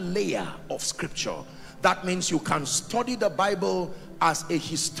archaeological layer of scripture. That means you can study the Bible as a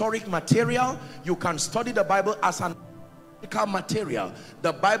historic material. You can study the Bible as an material.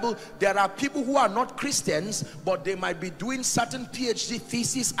 The Bible, there are people who are not Christians, but they might be doing certain PhD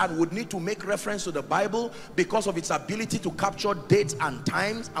theses and would need to make reference to the Bible because of its ability to capture dates and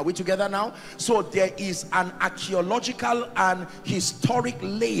times. Are we together now? So there is an archaeological and historic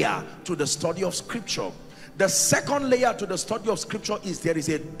layer to the study of scripture. The second layer to the study of scripture is there is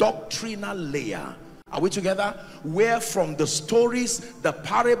a doctrinal layer. Are we together? Where from the stories, the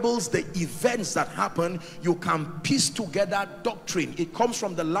parables, the events that happen, you can piece together doctrine. It comes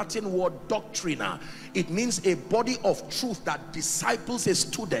from the Latin word doctrina. It means a body of truth that disciples a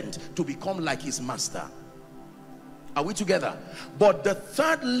student to become like his master. Are we together? But the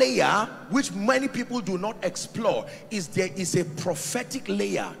third layer, which many people do not explore, is there is a prophetic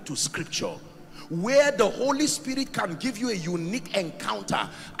layer to scripture, where the Holy Spirit can give you a unique encounter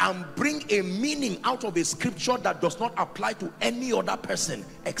and bring a meaning out of a scripture that does not apply to any other person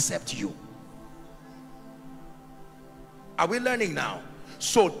except you. Are we learning now?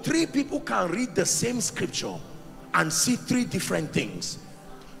 So 3 people can read the same scripture and see 3 different things.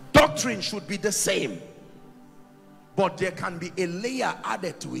 Doctrine should be the same, but there can be a layer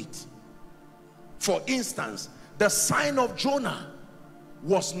added to it. For instance, the sign of Jonah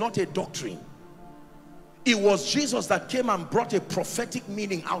was not a doctrine. It was Jesus that came and brought a prophetic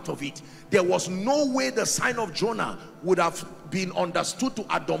meaning out of it. There was no way the sign of Jonah would have been understood to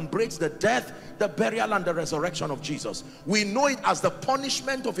adumbrate the death, the burial, and the resurrection of Jesus. We know it as the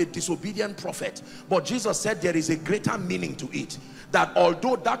punishment of a disobedient prophet, but Jesus said there is a greater meaning to it. That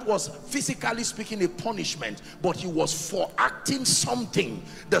although that was physically speaking a punishment, but he was for acting something.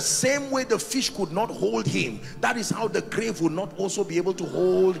 The same way the fish could not hold him, that is how the grave would not also be able to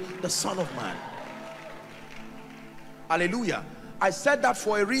hold the Son of Man. Hallelujah. I said that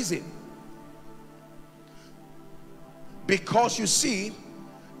for a reason. Because you see,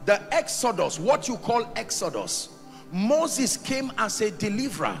 the Exodus, what you call Exodus, Moses came as a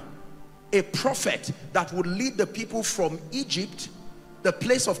deliverer, a prophet that would lead the people from Egypt, the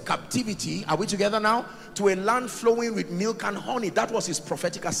place of captivity, are we together now, to a land flowing with milk and honey. That was his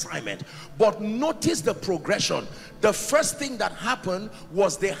prophetic assignment. But notice the progression. The first thing that happened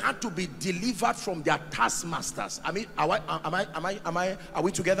was they had to be delivered from their taskmasters. I mean, are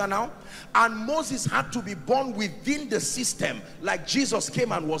we together now? And Moses had to be born within the system, like Jesus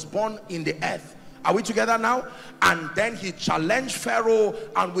came and was born in the earth. Are we together now? And then he challenged Pharaoh,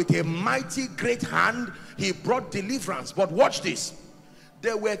 and with a mighty great hand he brought deliverance. But watch this.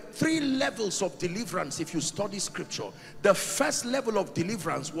 There were 3 levels of deliverance if you study scripture. The first level of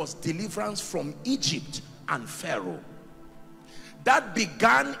deliverance was deliverance from Egypt and Pharaoh. That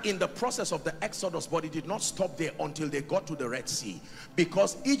began in the process of the Exodus, but it did not stop there until they got to the Red Sea,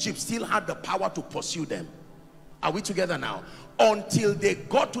 because Egypt still had the power to pursue them. Are we together now? Until they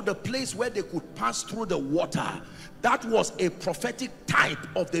got to the place where they could pass through the water. That was a prophetic type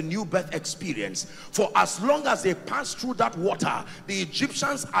of the new birth experience. For as long as they passed through that water, the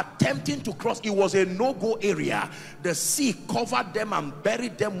Egyptians attempting to cross, it was a no-go area. The sea covered them and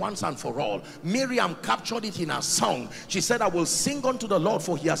buried them once and for all. Miriam captured it in her song. She said, I will sing unto the Lord,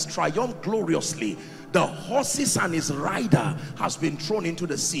 for he has triumphed gloriously. The horses and his rider has been thrown into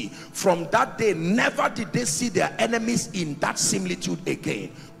the sea. From that day, never did they see their enemies in that similitude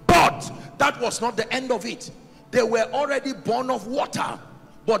again. But that was not the end of it. They were already born of water,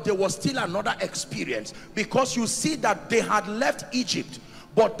 but there was still another experience, because you see that they had left Egypt,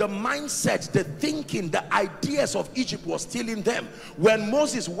 but the mindset, the thinking, the ideas of Egypt was still in them. When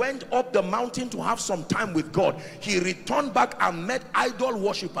Moses went up the mountain to have some time with God, he returned back and met idol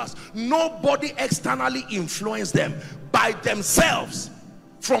worshippers. Nobody externally influenced them. By themselves,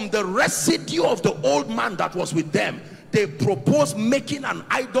 from the residue of the old man that was with them, they proposed making an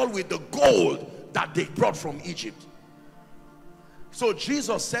idol with the gold that they brought from Egypt. So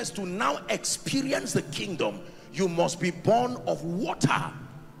Jesus says, to now experience the kingdom, you must be born of water.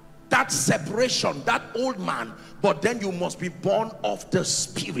 That separation, that old man, but then you must be born of the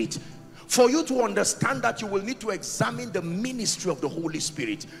Spirit. For you to understand that, you will need to examine the ministry of the Holy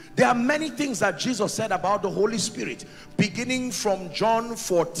Spirit. There are many things that Jesus said about the Holy Spirit, beginning from John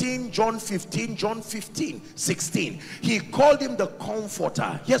 14, John 15, John 15, 16. He called him the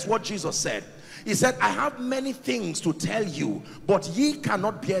Comforter. Here's what Jesus said. He said, I have many things to tell you, but ye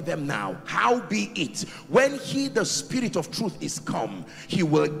cannot bear them now. Howbeit, when he, the Spirit of truth, is come, he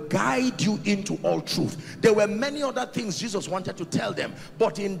will guide you into all truth. There were many other things Jesus wanted to tell them,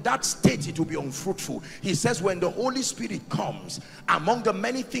 but in that state it will be unfruitful. He says, when the Holy Spirit comes, among the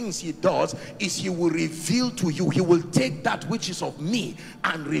many things he does is he will reveal to you. He will take that which is of me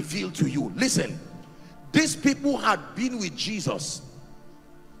and reveal to you. Listen, these people had been with Jesus,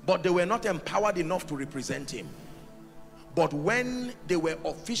 but they were not empowered enough to represent him. But when they were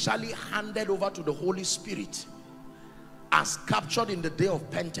officially handed over to the Holy Spirit, as captured in the day of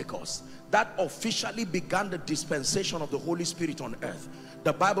Pentecost, that officially began the dispensation of the Holy Spirit on earth.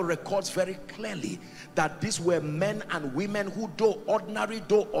 The Bible records very clearly that these were men and women who, though ordinary,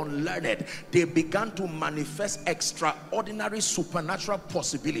 though unlearned, they began to manifest extraordinary supernatural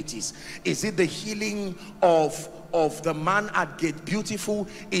possibilities. Is it the healing of the man at Gate Beautiful?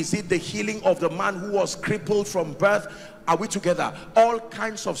 Is it the healing of the man who was crippled from birth? Are we together? All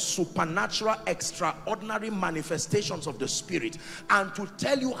kinds of supernatural, extraordinary manifestations of the Spirit. And to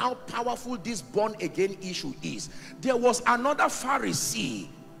tell you how powerful this born again issue is, there was another Pharisee,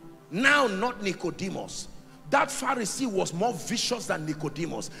 now not Nicodemus. That Pharisee was more vicious than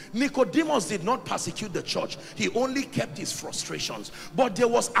Nicodemus. Nicodemus did not persecute the church. He only kept his frustrations. But there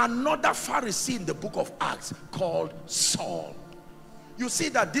was another Pharisee in the book of Acts called Saul. You see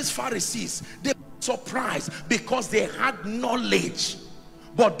that these Pharisees, they were surprised because they had knowledge,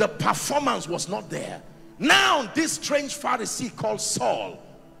 but the performance was not there. Now this strange Pharisee called Saul,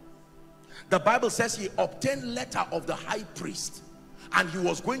 the Bible says he obtained letter of the high priest, and he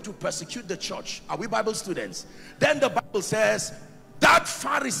was going to persecute the church. Are we Bible students? Then the Bible says that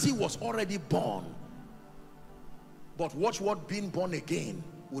Pharisee was already born. But watch what being born again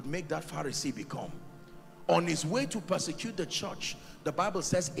would make that Pharisee become. On his way to persecute the church, the Bible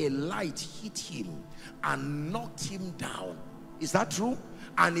says a light hit him and knocked him down. Is that true?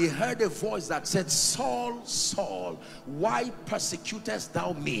 And he heard a voice that said, Saul, Saul, why persecutest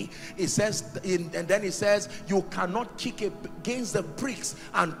thou me? It says, and then he says, you cannot kick against the pricks.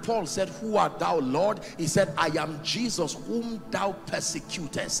 And Paul said, who art thou, Lord? He said, I am Jesus whom thou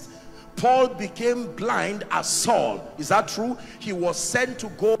persecutest. Paul became blind as Saul. Is that true? He was sent to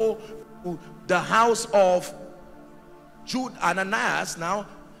go to the house of Jude Ananias now,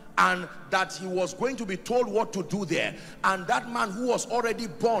 and that he was going to be told what to do there. And that man who was already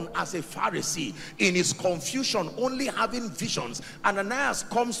born as a Pharisee, in his confusion, only having visions, Ananias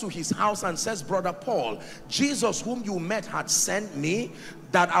comes to his house and says, Brother Paul, Jesus whom you met had sent me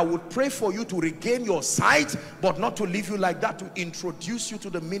that I would pray for you to regain your sight, but not to leave you like that, to introduce you to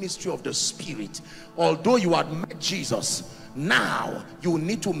the ministry of the Spirit. Although you had met Jesus, now you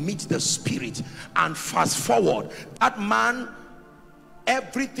need to meet the Spirit. And fast forward, that man,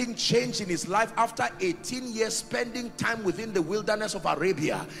 everything changed in his life. After 18 years spending time within the wilderness of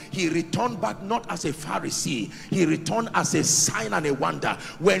Arabia, he returned back not as a Pharisee, he returned as a sign and a wonder.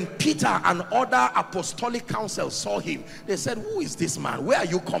 When Peter and other apostolic council saw him, they said, who is this man? Where are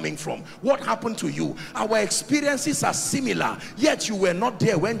you coming from? What happened to you? Our experiences are similar, yet you were not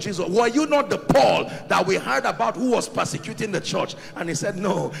there when Jesus. Were you not the Paul that we heard about who was persecuting the church? And he said,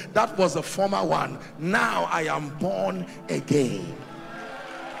 no, that was the former one. Now I am born again.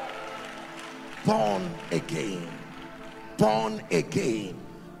 Born again, born again,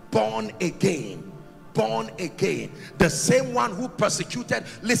 born again, born again. The same one who persecuted.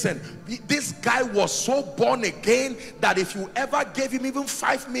 Listen, this guy was so born again that if you ever gave him even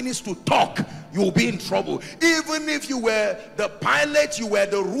 5 minutes to talk, you'll be in trouble. Even if you were the pilot, you were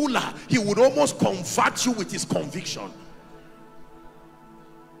the ruler, he would almost convert you with his conviction.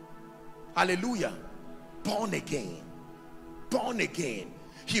 Hallelujah. Born again, born again.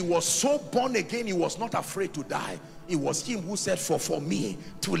 He was so born again, he was not afraid to die. It was him who said, for me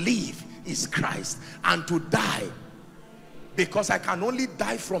to live is Christ, and to die, because I can only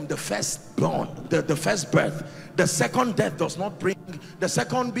die from the firstborn, the first birth. The second death does not bring, the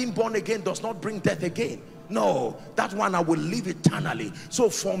second being born again does not bring death again. No, that one I will live eternally. So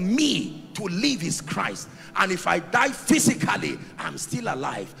for me to live is Christ, and if I die physically, I'm still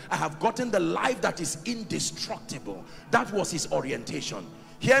alive. I have gotten the life that is indestructible. That was his orientation.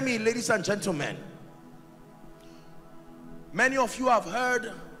 Hear me, ladies and gentlemen. Many of you have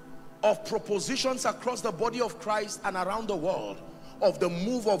heard of propositions across the body of Christ and around the world of the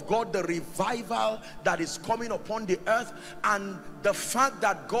move of God, the revival that is coming upon the earth, and the fact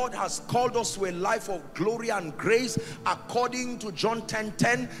that God has called us to a life of glory and grace. According to John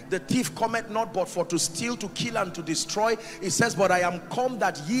 10:10, the thief cometh not but for to steal, to kill, and to destroy. It says, but I am come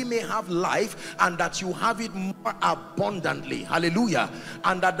that ye may have life, and that you have it more abundantly. Hallelujah.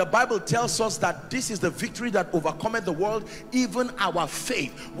 And that the Bible tells us that this is the victory that overcometh the world, even our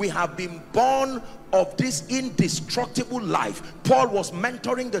faith. We have been born of this indestructible life. Paul was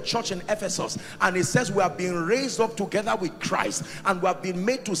mentoring the church in Ephesus, and he says we have been raised up together with Christ, and we have been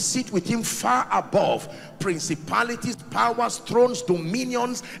made to sit with him far above principalities, powers, thrones,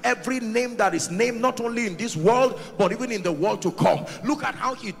 dominions, every name that is named, not only in this world but even in the world to come. Look at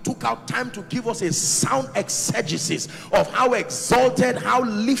how he took out time to give us a sound exegesis of how exalted, how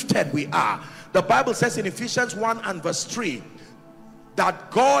lifted we are. The Bible says in Ephesians 1 and verse 3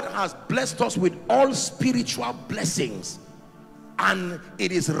 that God has blessed us with all spiritual blessings, and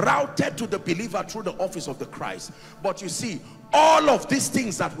it is routed to the believer through the office of the Christ. But you see, all of these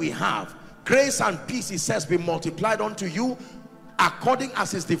things that we have, grace and peace, he says, be multiplied unto you according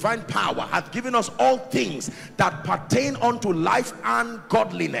as his divine power hath given us all things that pertain unto life and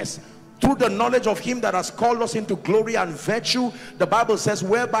godliness, through the knowledge of him that has called us into glory and virtue. The Bible says,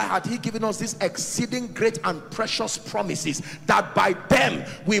 whereby hath he given us these exceeding great and precious promises, that by them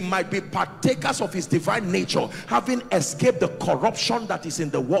we might be partakers of his divine nature, having escaped the corruption that is in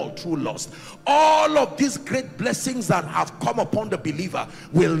the world through lust. All of these great blessings that have come upon the believer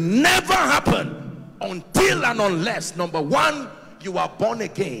will never happen until and unless, number one, you are born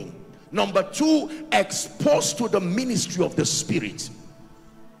again. Number two, exposed to the ministry of the Spirit.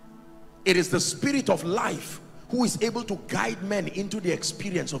 It is the Spirit of life who is able to guide men into the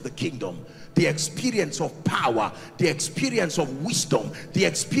experience of the kingdom, the experience of power, the experience of wisdom, the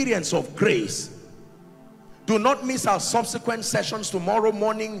experience of grace. Do not miss our subsequent sessions tomorrow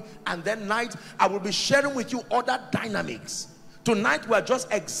morning and then night. I will be sharing with you other dynamics. Tonight we are just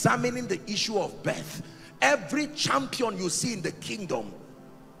examining the issue of birth. Every champion you see in the kingdom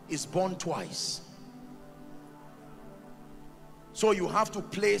is born twice. So you have to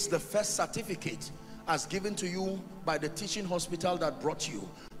place the first certificate as given to you by the teaching hospital that brought you.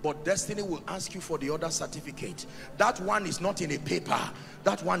 But destiny will ask you for the other certificate. That one is not in a paper.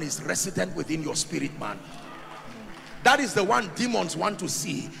 That one is resident within your spirit, man. That is the one demons want to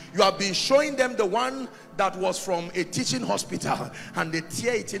see. You have been showing them the one that was from a teaching hospital and they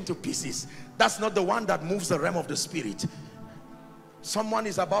tear it into pieces. That's not the one that moves the realm of the spirit. Someone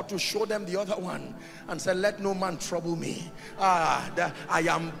is about to show them the other one and say, let no man trouble me. I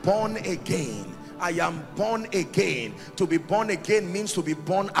am born again. I am born again. To be born again means to be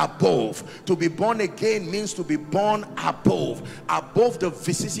born above. To be born again means to be born above. Above the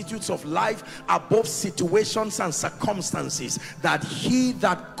vicissitudes of life, above situations and circumstances. That he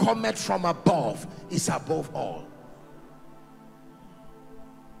that cometh from above is above all.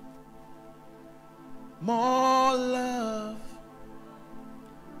 More love,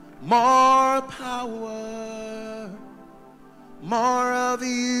 more power, more of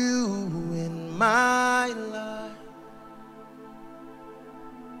you in my life.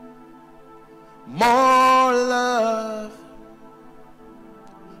 More love,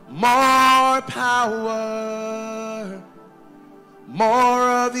 more power, more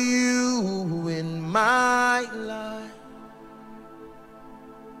of you in my life.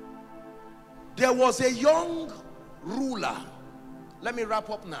 There was a young ruler. Let me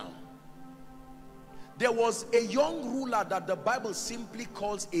wrap up now. There was a young ruler that the Bible simply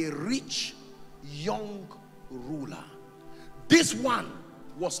calls a rich young ruler. This one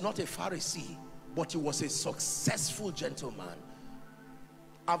was not a Pharisee, but he was a successful gentleman.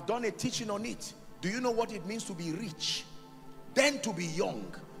 I've done a teaching on it. Do you know what it means to be rich? Then to be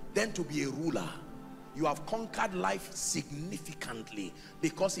young, then to be a ruler. You have conquered life significantly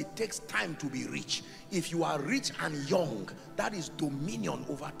because it takes time to be rich. If you are rich and young, that is dominion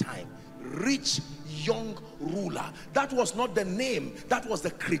over time. Rich young ruler. That was not the name, that was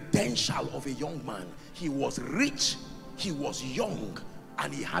the credential of a young man. He was rich, he was young,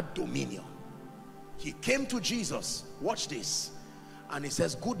 and he had dominion. He came to Jesus, watch this, and he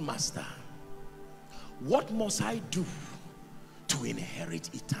says, good master, what must I do to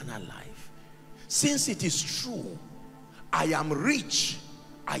inherit eternal life? Since it is true, I am rich,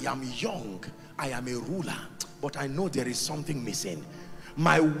 I am young, I am a ruler, but I know there is something missing.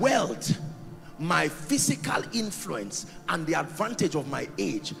 My wealth, my physical influence, and the advantage of my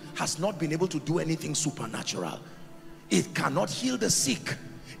age has not been able to do anything supernatural. It cannot heal the sick.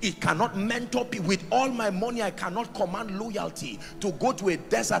 It cannot mentor people. With all my money, I cannot command loyalty to go to a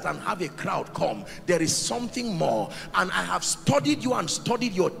desert and have a crowd come. There is something more. And I have studied you and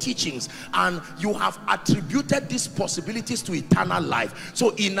studied your teachings, and you have attributed these possibilities to eternal life.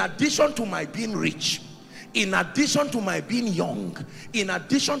 So in addition to my being rich, in addition to my being young, in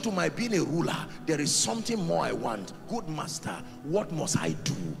addition to my being a ruler, there is something more I want. Good master, what must I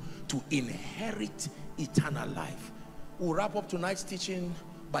do to inherit eternal life? We'll wrap up tonight's teaching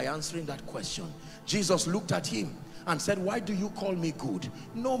by answering that question. Jesus looked at him and said, why do you call me good?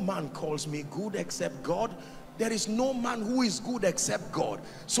 No man calls me good except God. There is no man who is good except God.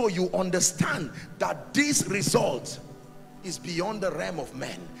 So you understand that this result is beyond the realm of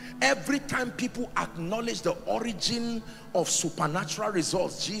men. Every time people acknowledge the origin of supernatural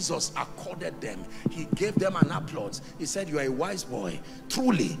results Jesus accorded them, he gave them an applause. He said, you are a wise boy.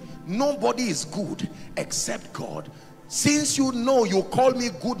 Truly, nobody is good except God. Since you know you call me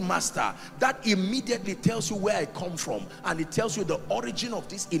good master, that immediately tells you where I come from, and it tells you the origin of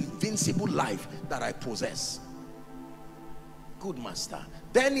this invincible life that I possess. Good master.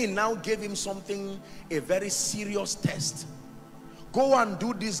 Then he now gave him something, a very serious test. Go and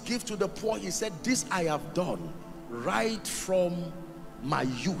do this, give to the poor. He said, this I have done right from my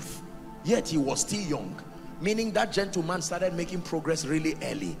youth. Yet he was still young, meaning that gentleman started making progress really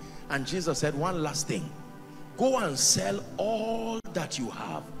early. And Jesus said, one last thing. Go and sell all that you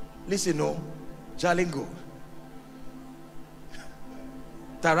have. Listen, no, Jalingo,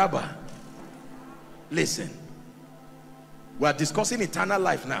 Taraba, listen. We are discussing eternal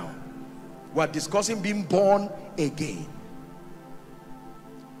life now. We are discussing being born again.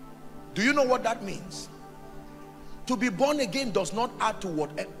 Do you know what that means? To be born again does not add to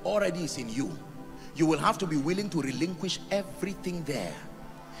what already is in you. You will have to be willing to relinquish everything there.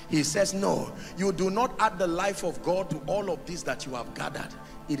 He says, no, you do not add the life of God to all of this that you have gathered.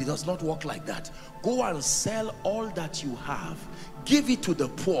 It does not work like that. Go and sell all that you have. Give it to the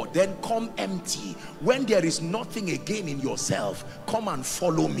poor, then come empty. When there is nothing again in yourself, come and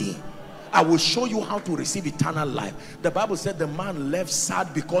follow me. I will show you how to receive eternal life. The Bible said the man left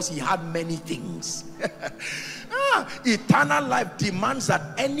sad because he had many things. Eternal life demands that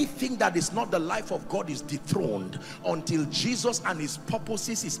anything that is not the life of God is dethroned until Jesus and his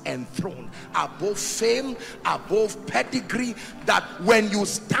purposes is enthroned above fame, above pedigree. That when you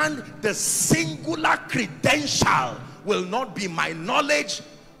stand, the singular credential will not be my knowledge,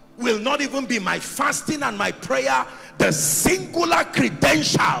 will not even be my fasting and my prayer. The singular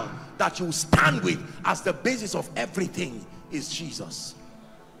credential that you stand with as the basis of everything is Jesus.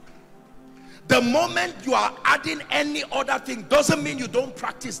 The moment you are adding any other thing doesn't mean you don't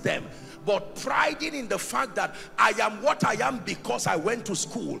practice them, but priding in the fact that I am what I am because I went to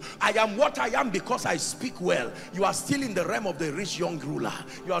school, I am what I am because I speak well, you are still in the realm of the rich young ruler.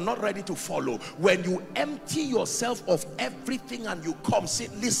 You are not ready to follow. When you empty yourself of everything and you come, say,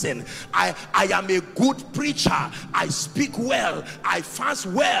 listen, I am a good preacher, I speak well, I fast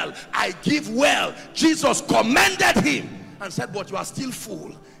well, I give well. Jesus commended him and said, but you are still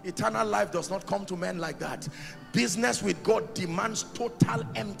full. Eternal life does not come to men like that. Business with God demands total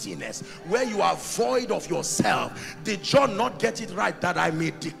emptiness, where you are void of yourself. Did John not get it right? That I may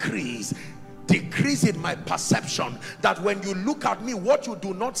decrease in my perception, that when you look at me, what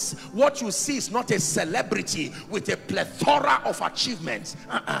you see is not a celebrity with a plethora of achievements.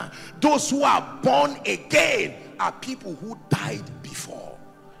 Those who are born again are people who died before.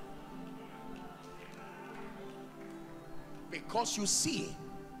 Because you see,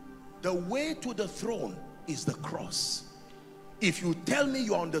 the way to the throne is the cross. If you tell me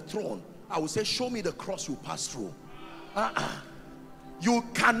you're on the throne, I will say, show me the cross you passed through. You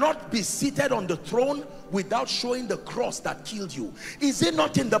cannot be seated on the throne without showing the cross that killed you. Is it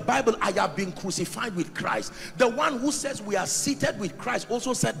not in the Bible, I have been crucified with Christ? The one who says we are seated with Christ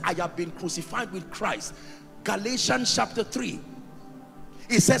also said, I have been crucified with Christ. Galatians chapter 3.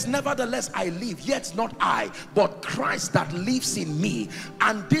 It says, nevertheless I live, yet not I, but Christ that lives in me.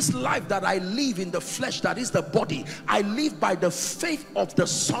 And this life that I live in the flesh, that is the body, I live by the faith of the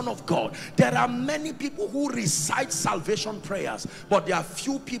Son of God. There are many people who recite salvation prayers, but there are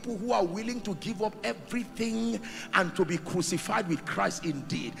few people who are willing to give up everything and to be crucified with Christ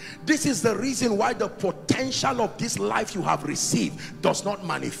indeed. This is the reason why the potential of this life you have received does not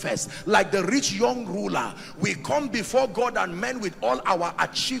manifest. Like the rich young ruler, we come before God and men with all our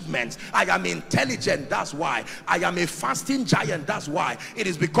achievements. I am intelligent, that's why. I am a fasting giant, that's why. It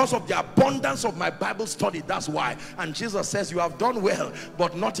is because of the abundance of my Bible study, that's why. And Jesus says, you have done well,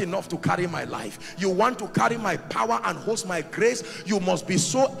 but not enough to carry my life. You want to carry my power and host my grace, you must be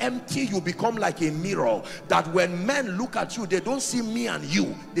so empty, you become like a mirror, that when men look at you, they don't see me and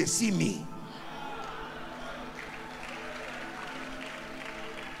you, they see me.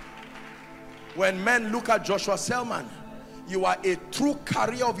 When men look at Joshua Selman, you are a true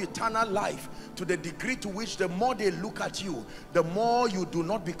carrier of eternal life, to the degree to which the more they look at you, the more you do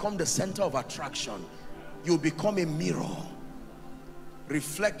not become the center of attraction. You become a mirror,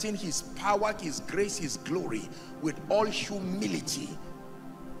 reflecting his power, his grace, his glory, with all humility.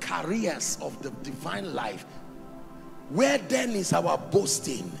 Carriers of the divine life. Where then is our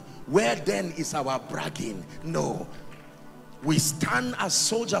boasting? Where then is our bragging? No. We stand as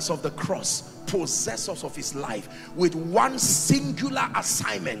soldiers of the cross, possessors of his life, with one singular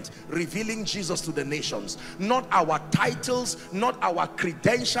assignment: revealing Jesus to the nations. Not our titles, not our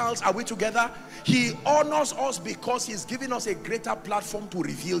credentials. Are we together? He honors us because he's giving us a greater platform to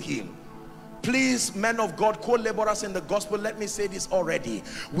reveal him. Please, men of God, co-laborers in the gospel, let me say this already.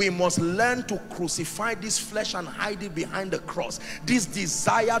 We must learn to crucify this flesh and hide it behind the cross. This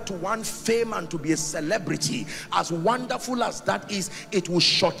desire to want fame and to be a celebrity, as wonderful as that is, it will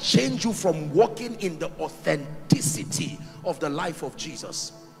shortchange you from walking in the authenticity of the life of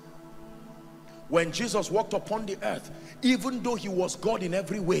Jesus. When Jesus walked upon the earth, even though he was God in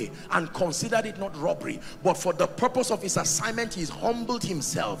every way and considered it not robbery, but for the purpose of his assignment, he humbled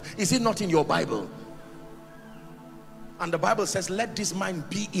himself. Is it not in your Bible? And the Bible says, let this mind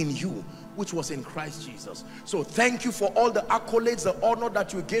be in you, which was in Christ Jesus. So thank you for all the accolades, the honor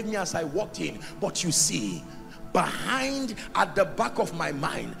that you gave me as I walked in. But you see, behind, at the back of my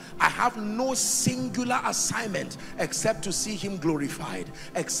mind, I have no singular assignment except to see him glorified,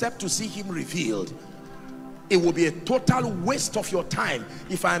 except to see him revealed. It will be a total waste of your time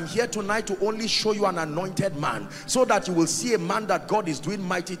if I am here tonight to only show you an anointed man, so that you will see a man that God is doing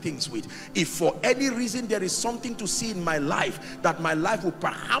mighty things with. If for any reason there is something to see in my life, that my life will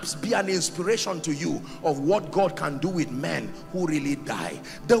perhaps be an inspiration to you of what God can do with men who really die.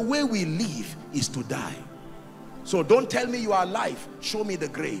 The way we live is to die. So don't tell me you are alive. Show me the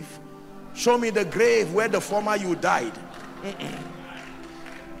grave. Show me the grave where the former you died.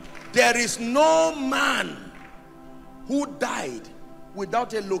 There is no man who died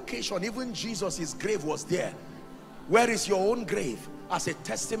without a location. Even Jesus, his grave was there. Where is your own grave as a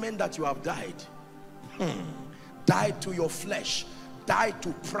testament that you have died? Died to your flesh, died to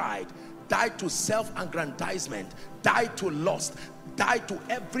pride, died to self-aggrandizement, died to lust, died to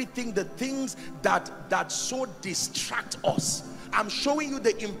everything, the things that so distract us. I'm showing you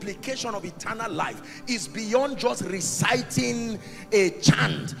the implication of eternal life is beyond just reciting a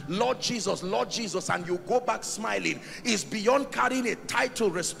chant, Lord Jesus, and you go back smiling. It's beyond carrying a title,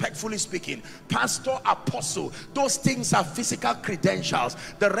 respectfully speaking, pastor, apostle. Those things are physical credentials.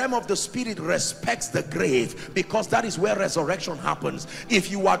 The realm of the spirit respects the grave, because that is where resurrection happens.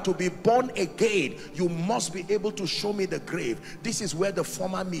 If you are to be born again, you must be able to show me the grave. This is where the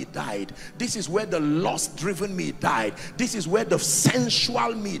former me died. This is where the lust-driven me died. This is where the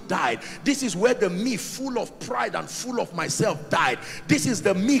sensual me died. This is where the me full of pride and full of myself died. This is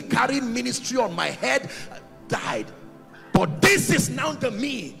the me carrying ministry on my head died. But this is now the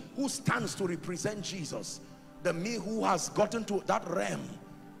me who stands to represent Jesus, the me who has gotten to that realm.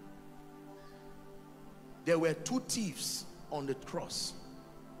 There were two thieves on the cross.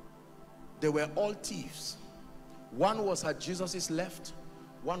 They were all thieves. One was at Jesus's left,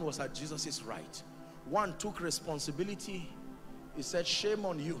 one was at Jesus's right. One took responsibility. He said, shame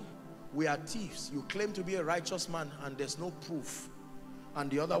on you, we are thieves. You claim to be a righteous man and there's no proof. And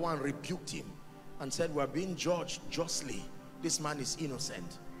the other one rebuked him and said, we're being judged justly. This man is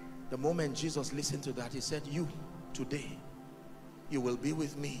innocent. The moment Jesus listened to that, he said, you, today, you will be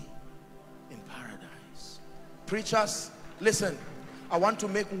with me in paradise. Preachers, listen, I want to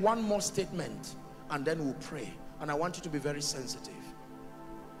make one more statement and then we'll pray. And I want you to be very sensitive.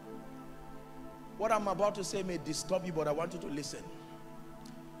 What I'm about to say may disturb you, but I want you to listen.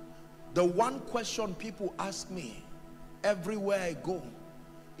 The one question people ask me everywhere I go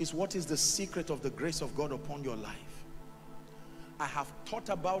is, what is the secret of the grace of God upon your life? I have thought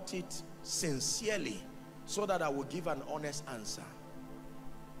about it sincerely so that I will give an honest answer.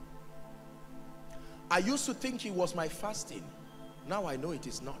 I used to think it was my fasting. Now I know it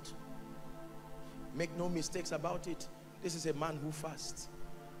is not. Make no mistakes about it. This is a man who fasts.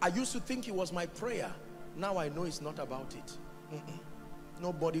 I used to think it was my prayer. Now I know it's not about it.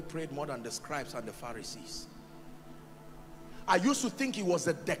 Nobody prayed more than the scribes and the Pharisees. I used to think it was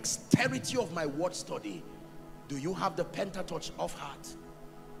the dexterity of my word study. Do you have the Pentateuch of heart?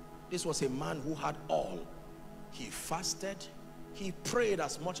 This was a man who had all. He fasted, he prayed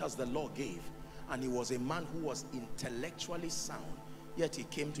as much as the law gave, and he was a man who was intellectually sound. Yet he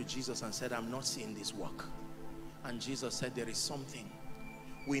came to Jesus and said, I'm not seeing this work. And Jesus said, there is something.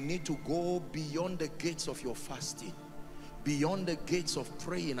 We need to go beyond the gates of your fasting, beyond the gates of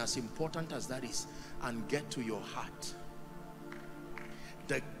praying, as important as that is, and get to your heart.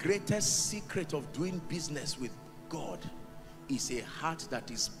 The greatest secret of doing business with God is a heart that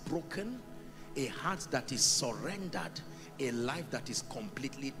is broken, a heart that is surrendered, a life that is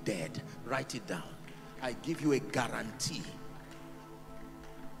completely dead. Write it down. I give you a guarantee.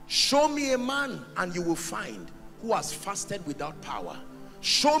 Show me a man and you will find who has fasted without power.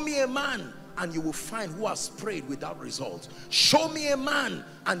 Show me a man and you will find who has prayed without results. Show me a man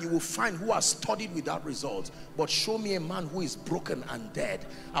and you will find who has studied without results. But show me a man who is broken and dead.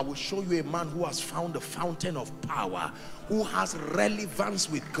 I will show you a man who has found the fountain of power, who has relevance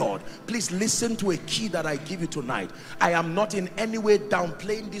with God. Please listen to a key that I give you tonight. I am not in any way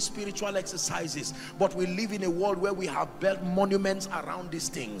downplaying these spiritual exercises, but we live in a world where we have built monuments around these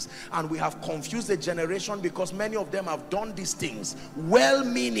things, and we have confused the generation because many of them have done these things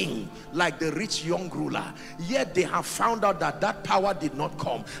well-meaning, like the rich young ruler, yet they have found out that that power did not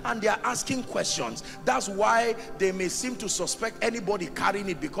come, and they are asking questions. That's why they may seem to suspect anybody carrying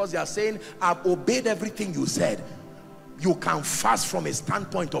it, because they are saying, I've obeyed everything you said. You can fast from a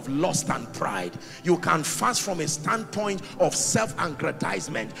standpoint of lust and pride. You can fast from a standpoint of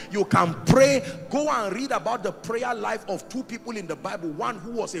self-aggrandizement. You can pray. Go and read about the prayer life of two people in the Bible. One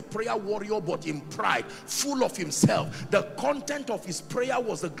who was a prayer warrior but in pride, full of himself. The content of his prayer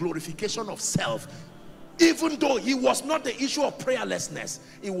was the glorification of self. Even though he was not the issue of prayerlessness,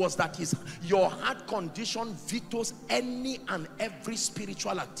 it was that your heart condition vetoes any and every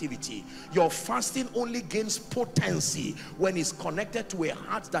spiritual activity. Your fasting only gains potency when it's connected to a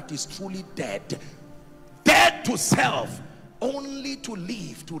heart that is truly dead. Dead to self, only to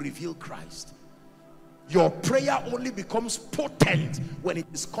live to reveal Christ. Your prayer only becomes potent when it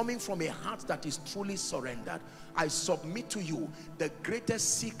is coming from a heart that is truly surrendered. I submit to you the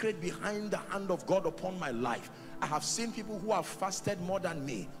greatest secret behind the hand of God upon my life. I have seen people who have fasted more than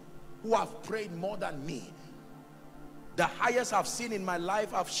me, who have prayed more than me. The highest I've seen in my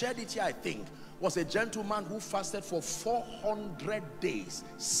life, I've shared it here I think, was a gentleman who fasted for 400 days,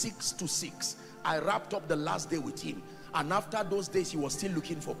 6 to 6. I wrapped up the last day with him. And after those days, he was still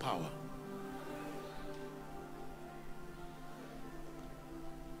looking for power.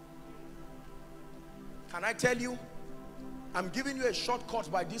 Can I tell you, I'm giving you a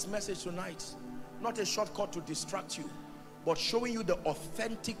shortcut by this message tonight. Not a shortcut to distract you, but showing you the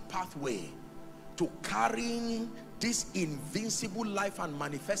authentic pathway to carrying this invincible life and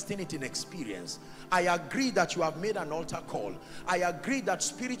manifesting it in experience. I agree that you have made an altar call. I agree that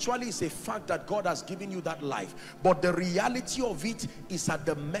spiritually it's a fact that God has given you that life. But the reality of it is at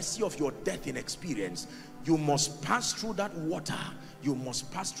the mercy of your death in experience. You must pass through that water. You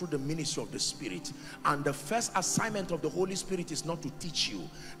must pass through the ministry of the Spirit. And the first assignment of the Holy Spirit is not to teach you.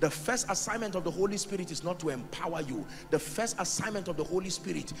 The first assignment of the Holy Spirit is not to empower you. The first assignment of the Holy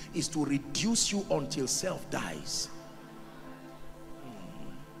Spirit is to reduce you until self dies.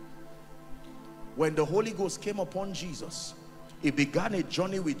 When the Holy Ghost came upon Jesus, it began a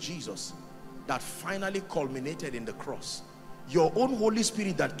journey with Jesus that finally culminated in the cross. Your own Holy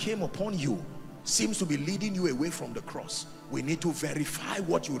Spirit that came upon you seems to be leading you away from the cross. We need to verify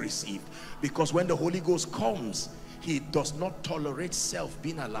what you received, because when the Holy Ghost comes, he does not tolerate self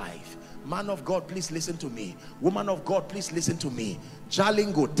being alive. Man of God, please listen to me. Woman of God, please listen to me.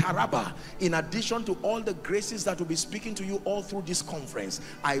 Jalingo, Taraba, in addition to all the graces that will be speaking to you all through this conference,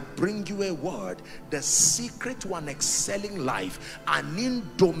 I bring you a word. The secret to an excelling life, an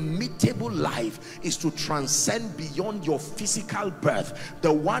indomitable life, is to transcend beyond your physical birth.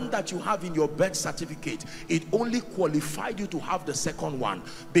 The one that you have in your birth certificate, it only qualified you to have the second one,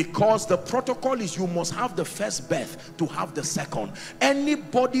 because the protocol is you must have the first birth to have the second.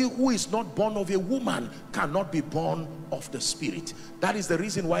 Anybody who is not born of a woman cannot be born of the Spirit. That is the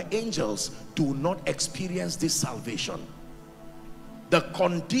reason why angels do not experience this salvation. The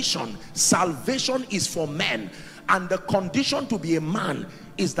condition, salvation is for men, and the condition to be a man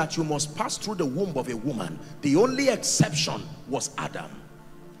is that you must pass through the womb of a woman. The only exception was Adam.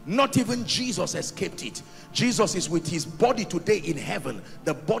 Not even Jesus escaped it. Jesus is with his body today in heaven,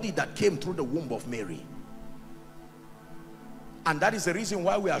 the body that came through the womb of Mary. And that is the reason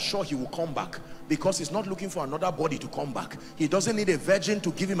why we are sure he will come back, because he's not looking for another body to come back. He doesn't need a virgin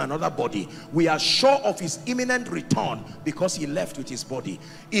to give him another body. We are sure of his imminent return because he left with his body.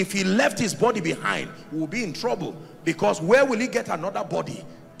 If he left his body behind, we'll be in trouble, because where will he get another body?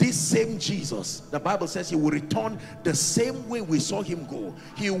 This same Jesus, the Bible says he will return the same way we saw him go.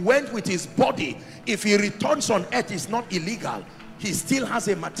 He went with his body. If he returns on earth, it's not illegal. He still has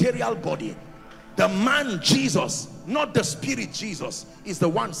a material body. The man Jesus, not the spirit Jesus, is the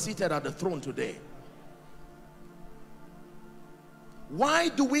one seated at the throne today. Why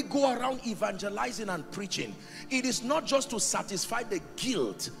do we go around evangelizing and preaching? It is not just to satisfy the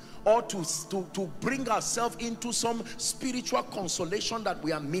guilt or to bring ourselves into some spiritual consolation that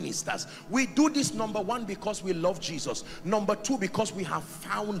we are ministers. We do this, number one, because we love Jesus. Number two, because we have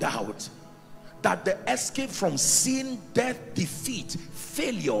found out that the escape from sin, death, defeat,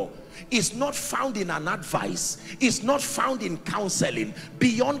 failure is not found in an advice, is not found in counseling.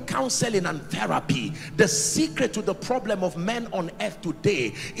 Beyond counseling and therapy, the secret to the problem of men on earth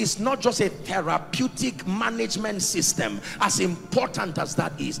today is not just a therapeutic management system, as important as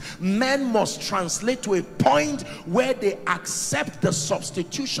that is. Men must translate to a point where they accept the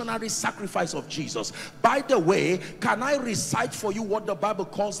substitutionary sacrifice of Jesus. By the way, can I recite for you what the Bible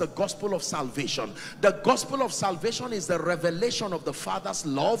calls the gospel of salvation? The gospel of salvation is the revelation of the Father's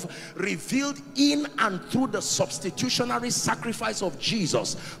love revealed in and through the substitutionary sacrifice of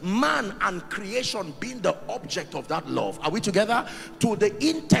Jesus, man and creation being the object of that love. Are we together? To the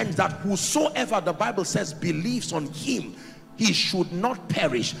intent that whosoever, the Bible says, believes on him, he should not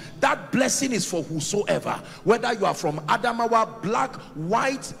perish. That blessing is for whosoever, whether you are from Adamawa, black,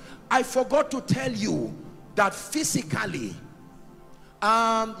 white. I forgot to tell you that physically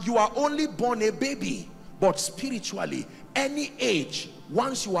you are only born a baby, but spiritually, any age,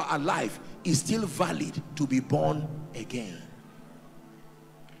 once you are alive, is still valid to be born again.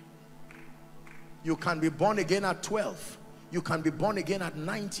 You can be born again at 12. You can be born again at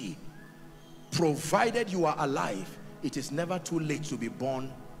 90. Provided you are alive, it is never too late to be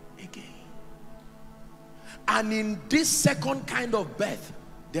born again. And in this second kind of birth,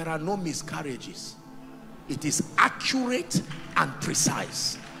 there are no miscarriages. It is accurate and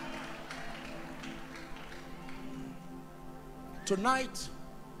precise. Tonight,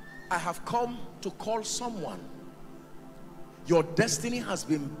 I have come to call someone. Your destiny has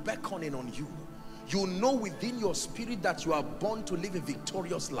been beckoning on you. You know within your spirit that you are born to live a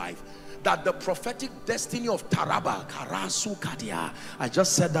victorious life. That the prophetic destiny of Taraba, Karasu Kadia, I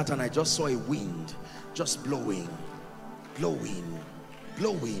just said that and I just saw a wind just blowing, blowing,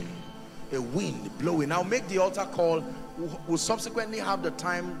 blowing. A wind blowing. I'll make the altar call. We'll subsequently have the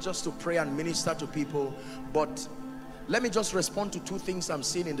time just to pray and minister to people. But let me just respond to two things I'm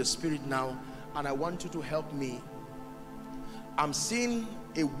seeing in the spirit now, and I want you to help me. I'm seeing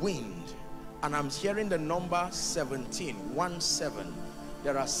a wind, and I'm hearing the number 17, 17.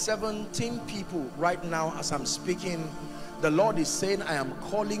 There are 17 people right now as I'm speaking. The Lord is saying, I am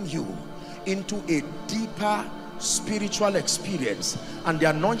calling you into a deeper spiritual experience, and the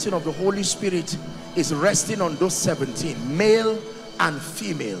anointing of the Holy Spirit is resting on those 17, male and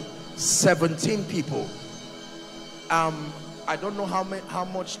female. 17 people. I don't know how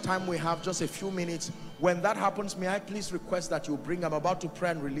much time we have, just a few minutes. When that happens, may I please request that you bring, I'm about to pray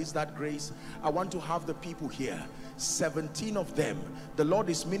and release that grace. I want to have the people here, 17 of them. The Lord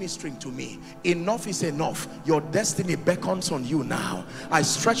is ministering to me. Enough is enough. Your destiny beckons on you now. I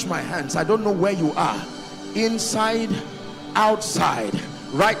stretch my hands. I don't know where you are, inside, outside,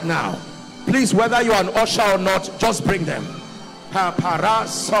 right now. Please, whether you're an usher or not, just bring them.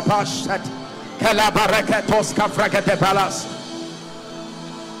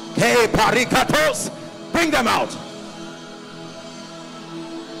 Bring them out.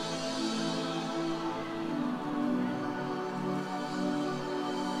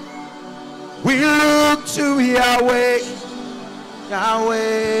 We look to Yahweh,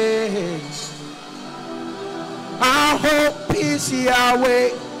 Yahweh. Our hope is Yahweh,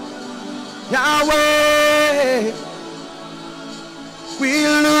 Yahweh. We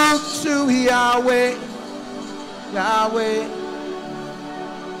look to Yahweh, Yahweh.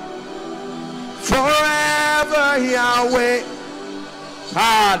 Forever Yahweh.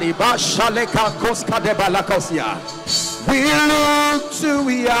 We look to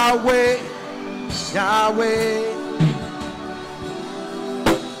Yahweh, Yahweh.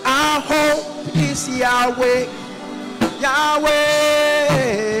 Our hope is Yahweh, Yahweh.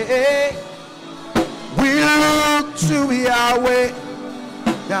 We look to Yahweh,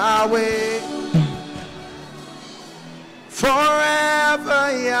 Yahweh. Forever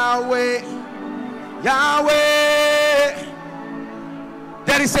Yahweh, Yahweh.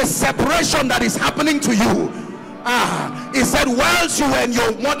 There is a separation that is happening to you. He said, whilst you were in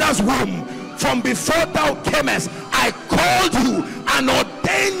your mother's womb, from before thou camest, I called you and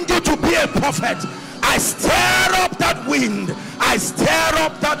ordained you to be a prophet. I stir up that wind, I stir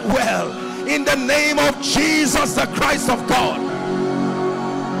up that well, in the name of Jesus the Christ of God.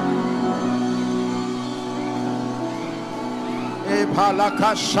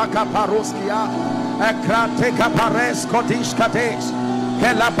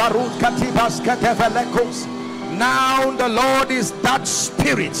 Now the Lord is that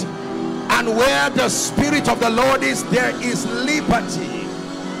spirit, and where the spirit of the Lord is, there is liberty.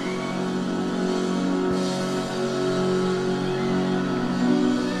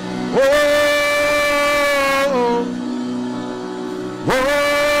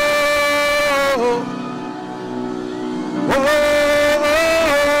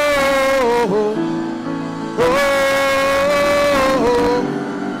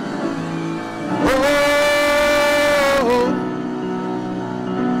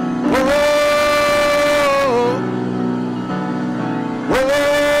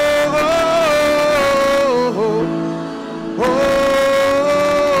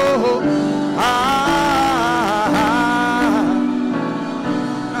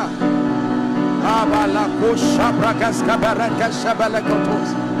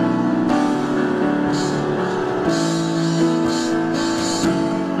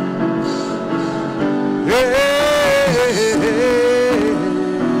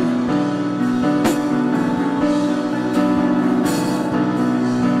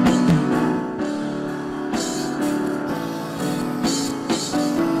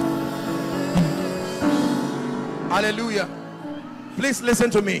 Hallelujah. Please listen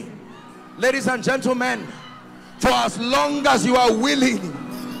to me, ladies and gentlemen. For as long as you are willing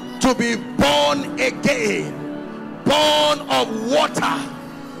to be born again, born of water,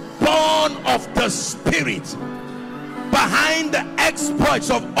 born of the Spirit, behind the exploits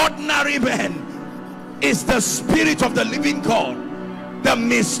of ordinary men is the Spirit of the living God, the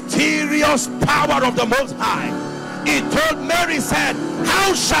mysterious power of the Most High. He told Mary, said,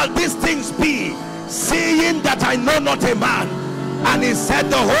 how shall these things be, seeing that I know not a man? And he said,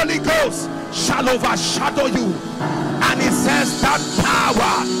 the Holy Ghost shall overshadow you. And he says that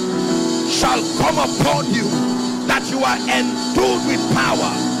power shall come upon you, that you are endued with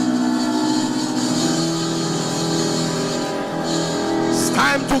power. It's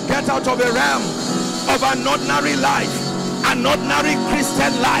time to get out of a realm of an ordinary life, an ordinary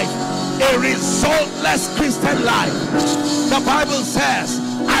Christian life, a resultless Christian life. The Bible says,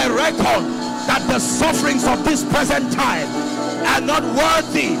 I I reckon that the sufferings of this present time are not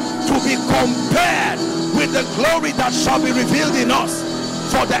worthy to be compared with the glory that shall be revealed in us.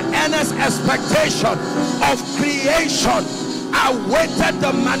 For the earnest expectation of creation awaited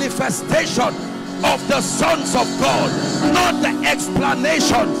the manifestation of the sons of God, not the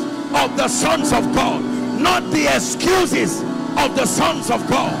explanations of the sons of God, not the excuses of the sons of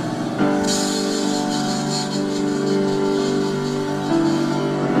God.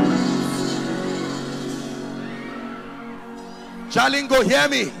 Jalingo, hear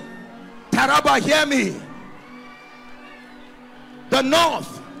me. Taraba, hear me. The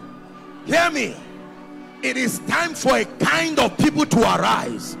north, hear me. It is time for a kind of people to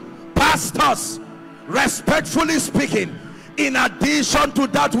arise. Pastors, respectfully speaking, in addition to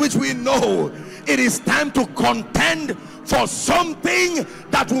that which we know, it is time to contend for something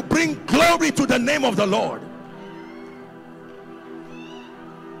that will bring glory to the name of the Lord.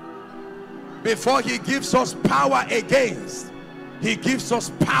 Before he gives us power against, he gives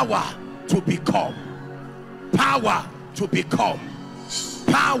us power to become. Power to become.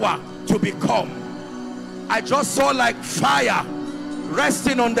 Power to become. I just saw like fire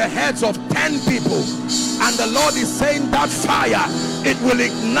resting on the heads of 10 people, and the Lord is saying that fire, it will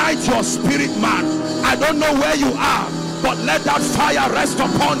ignite your spirit, man. I don't know where you are, but let that fire rest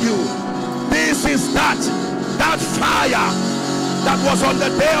upon you. This is that fire that was on the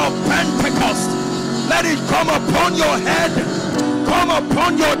day of Pentecost. Let it come upon your head, come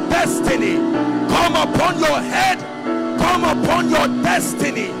upon your destiny, come upon your head, come upon your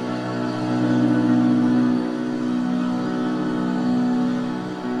destiny.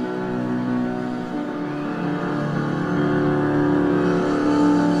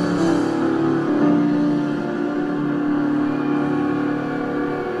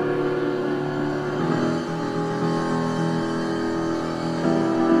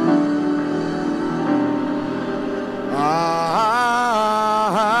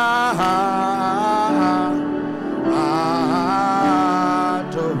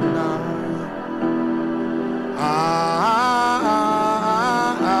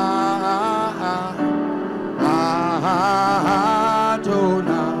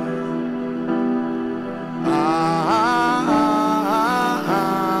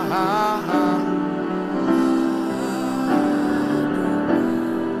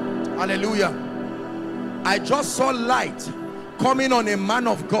 I just saw light coming on a man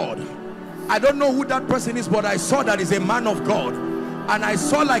of God. I don't know who that person is, but I saw that is a man of God, and I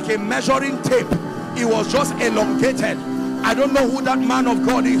saw like a measuring tape. It was just elongated. I don't know who that man of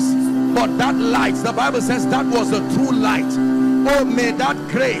God is, but that light, the Bible says that was the true light. Oh, may that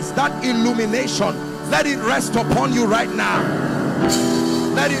grace, that illumination, let it rest upon you right now.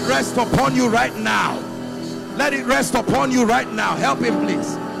 Let it rest upon you right now. Let it rest upon you right now. Help him,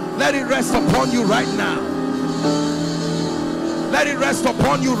 please. Let it rest upon you right now. Let it rest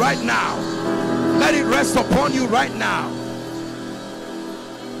upon you right now. Let it rest upon you right now.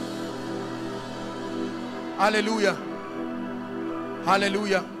 Hallelujah.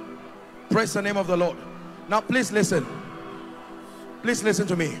 Hallelujah. Praise the name of the Lord. Now please listen. Please listen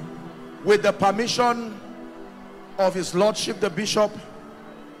to me. With the permission of His Lordship the Bishop,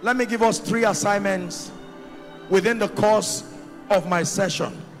 let me give us 3 assignments within the course of my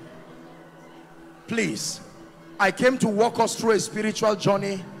session. Please, I came to walk us through a spiritual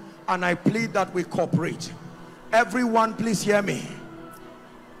journey, and I plead that we cooperate. Everyone, please hear me.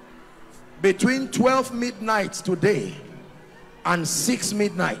 Between 12 midnight today and 6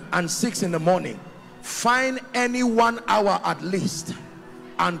 midnight and 6 in the morning, find any 1 hour at least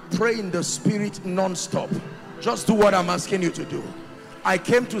and pray in the spirit non-stop. Just do what I'm asking you to do. I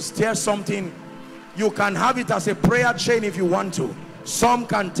came to stir something. You can have it as a prayer chain if you want to. Some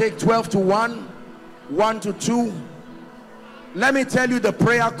can take 12 to 1, 1 to 2. Let me tell you the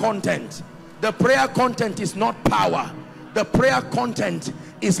prayer content. The prayer content is not power. The prayer content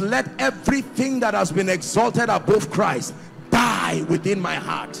is, let everything that has been exalted above Christ die within my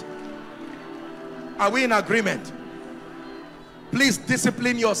heart. Are we in agreement? Please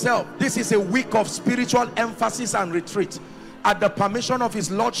discipline yourself. This is a week of spiritual emphasis and retreat. At the permission of His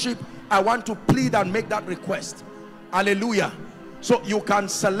Lordship, I want to plead and make that request. Hallelujah. So you can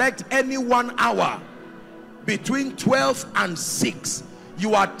select any 1 hour between 12 and 6.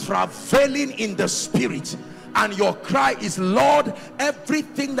 You are traveling in the spirit, and your cry is, Lord,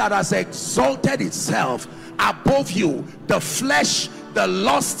 everything that has exalted itself above you, the flesh, the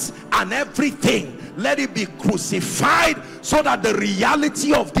lusts, and everything, let it be crucified so that the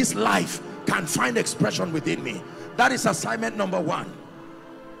reality of this life can find expression within me. That is assignment number 1.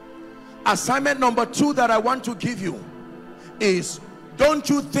 Assignment number 2 that I want to give you is, Don't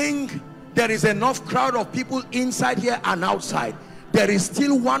you think there is enough crowd of people inside here and outside? There is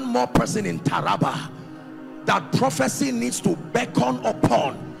still one more person in Taraba that prophecy needs to beckon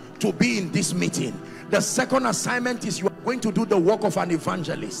upon to be in this meeting. The second assignment is you are going to do the work of an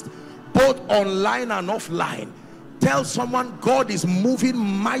evangelist, both online and offline. Tell someone God is moving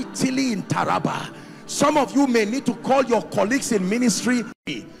mightily in Taraba. Some of you may need to call your colleagues in ministry.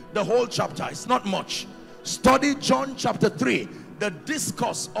 The whole chapter, it's not much. Study John chapter 3, the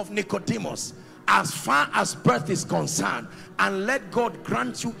discourse of Nicodemus as far as birth is concerned, and let God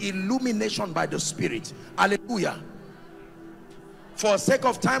grant you illumination by the Spirit. Hallelujah. For sake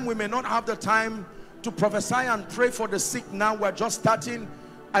of time, we may not have the time to prophesy and pray for the sick now. We're just starting.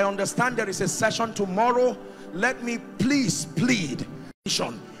 I understand there is a session tomorrow. Let me please plead,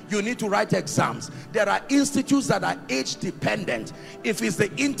 you need to write exams. There are institutes that are age dependent. If it's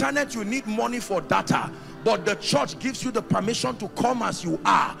the internet, you need money for data, but the church gives you the permission to come as you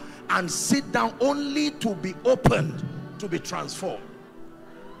are and sit down, only to be opened, to be transformed.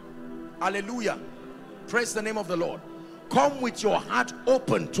 Hallelujah. Praise the name of the Lord. Come with your heart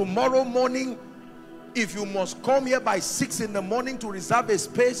open. Tomorrow morning, if you must come here by 6 in the morning to reserve a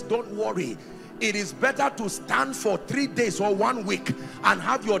space, don't worry. It is better to stand for 3 days or 1 week and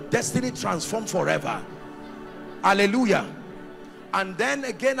have your destiny transformed forever. Hallelujah. And then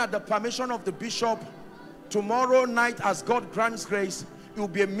again, at the permission of the bishop, tomorrow night, as God grants grace, it will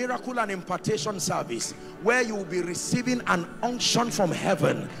be a miracle and impartation service where you will be receiving an unction from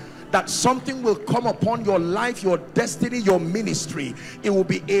heaven, that something will come upon your life, your destiny, your ministry. It will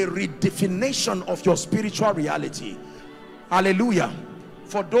be a redefinition of your spiritual reality. Hallelujah.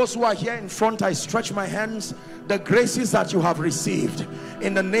 For those who are here in front, I stretch my hands. The graces that you have received,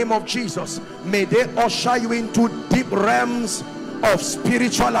 in the name of Jesus, may they usher you into deep realms of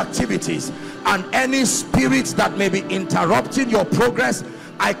spiritual activities. And any spirits that may be interrupting your progress,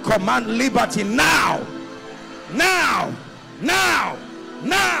 I command liberty now, now, now,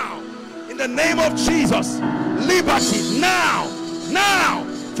 now, in the name of Jesus. Liberty now, now.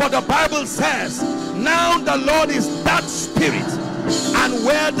 For the Bible says, now the Lord is that Spirit, and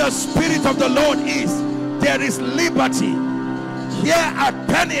where the Spirit of the Lord is, there is liberty. Here at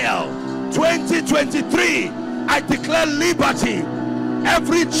Peniel 2023, I declare liberty.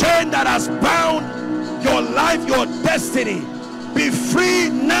 Every chain that has bound your life, your destiny, be free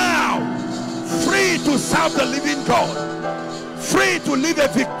now. Free to serve the living God, free to live a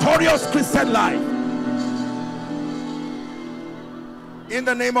victorious Christian life, in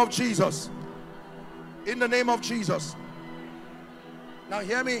the name of Jesus. In the name of Jesus. Now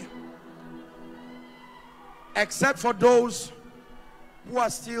hear me. Except for those who are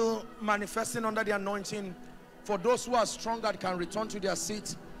still manifesting under the anointing, for those who are strong that can return to their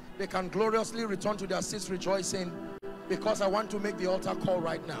seats, they can gloriously return to their seats rejoicing, because I want to make the altar call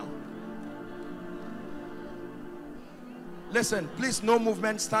right now. Listen, please, no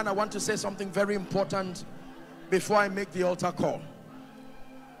movement, stand. I want to say something very important before I make the altar call.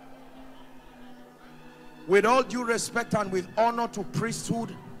 With all due respect and with honor to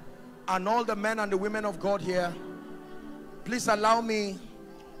priesthood and all the men and the women of God here, please allow me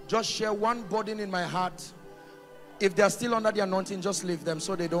just share one burden in my heart. If they are still under the anointing, just leave them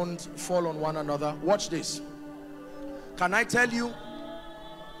so they don't fall on one another. Watch this. Can I tell you,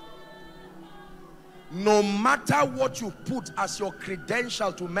 no matter what you put as your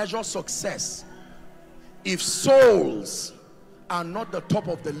credential to measure success, if souls are not the top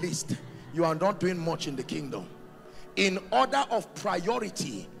of the list, you are not doing much in the kingdom. In order of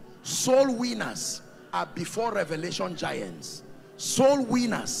priority, soul winners are before revelation giants. Soul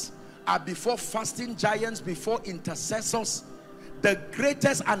winners are before fasting giants, before intercessors. The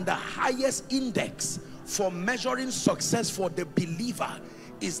greatest and the highest index for measuring success for the believer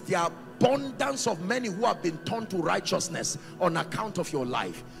is the abundance of many who have been turned to righteousness on account of your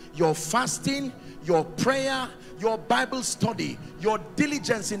life. Your fasting, your prayer, your Bible study, your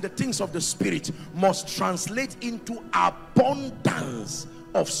diligence in the things of the Spirit must translate into abundance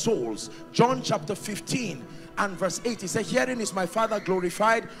of souls. John chapter 15 and verse 8, he said, herein is my Father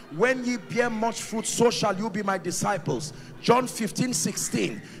glorified, when ye bear much fruit, so shall you be my disciples. John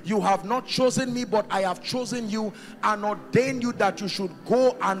 15:16, you have not chosen me, but I have chosen you and ordained you that you should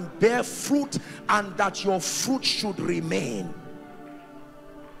go and bear fruit, and that your fruit should remain.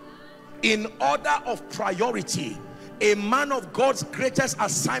 In order of priority, a man of God's greatest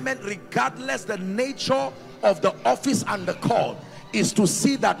assignment, regardless the nature of the office and the call, is to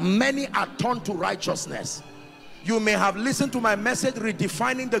see that many are turned to righteousness. You may have listened to my message,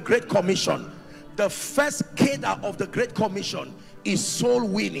 Redefining the Great Commission. The first cadre of the Great Commission is soul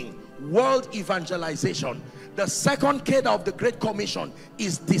winning, world evangelization. The second cadre of the Great Commission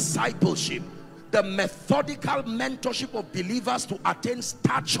is discipleship, the methodical mentorship of believers to attain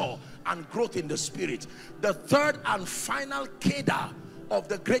stature and growth in the spirit. The third and final cadre of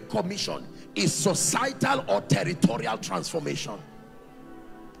the Great Commission is societal or territorial transformation.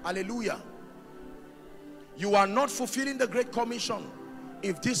 Hallelujah. You are not fulfilling the Great Commission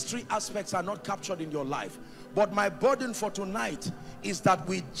if these three aspects are not captured in your life. But my burden for tonight is that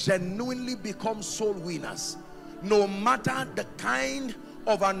we genuinely become soul winners. No matter the kind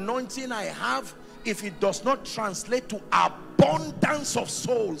of anointing I have, if it does not translate to abundance of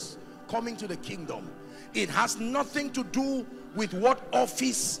souls coming to the kingdom, it has nothing to do with what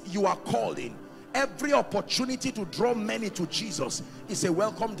office you are called in. Every opportunity to draw many to Jesus is a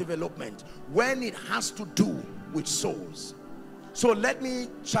welcome development when it has to do with souls. So let me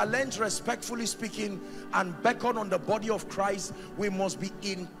challenge, respectfully speaking, and beckon on the body of Christ. We must be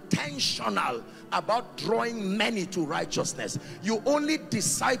intentional about drawing many to righteousness. You only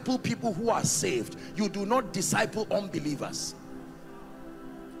disciple people who are saved. You do not disciple unbelievers.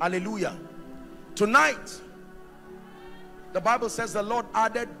 Hallelujah. Tonight, the Bible says the Lord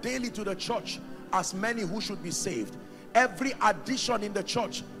added daily to the church as many who should be saved. Every addition in the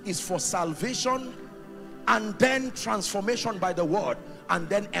church is for salvation, and then transformation by the word, and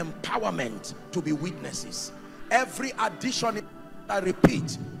then empowerment to be witnesses. Every addition, I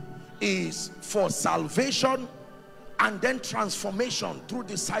repeat, is for salvation, and then transformation through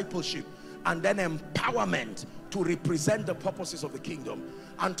discipleship, and then empowerment to represent the purposes of the kingdom.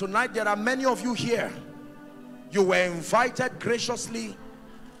 And tonight there are many of you here. You were invited graciously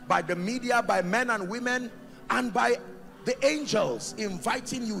by the media, by men and women, and by the angels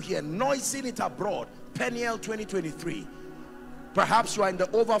inviting you here, noising it abroad. Peniel 2023. Perhaps you are in the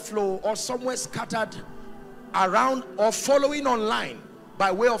overflow or somewhere scattered around, or following online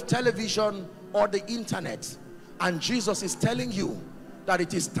by way of television or the internet, and Jesus is telling you that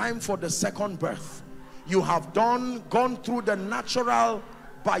it is time for the second birth. You have gone through the natural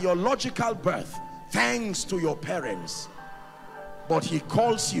biological birth thanks to your parents, but he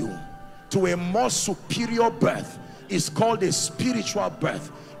calls you to a more superior birth. It's called a spiritual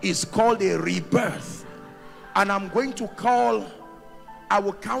birth. It's called a rebirth. And I'm going to call, I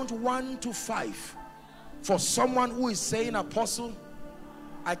will count 1 to 5 for someone who is saying, Apostle,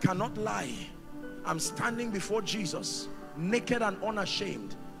 I cannot lie. I'm standing before Jesus naked and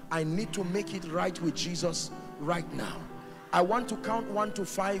unashamed. I need to make it right with Jesus right now. I want to count 1 to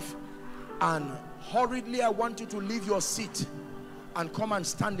 5, and hurriedly I want you to leave your seat and come and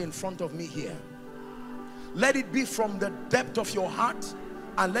stand in front of me here. Let it be from the depth of your heart,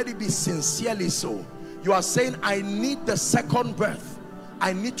 and let it be sincerely so. You are saying, I need the second birth.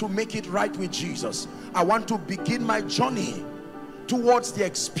 I need to make it right with Jesus. I want to begin my journey towards the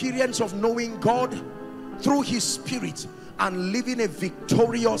experience of knowing God through his spirit and living a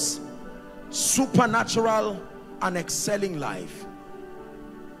victorious, supernatural and excelling life.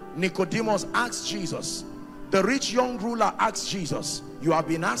 Nicodemus asked Jesus, the rich young ruler asked Jesus, you have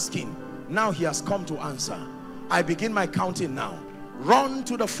been asking, now he has come to answer. I begin my counting now. Run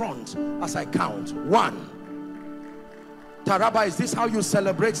to the front as I count. 1. Taraba, is this how you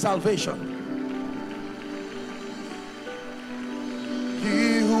celebrate salvation?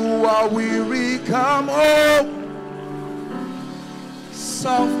 He who are weary, come home.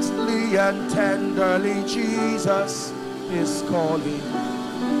 Softly and tenderly Jesus is calling.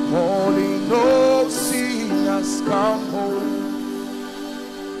 Calling, no sinners, come home.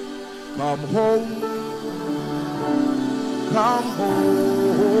 Come home. Come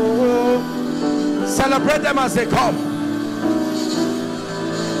home. Celebrate them as they come.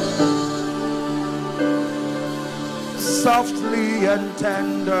 Softly and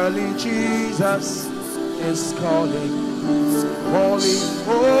tenderly Jesus is calling. Calling,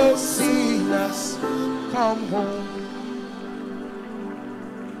 oh sinners, come home.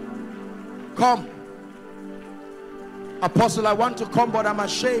 Come. Apostle, I want to come, but I'm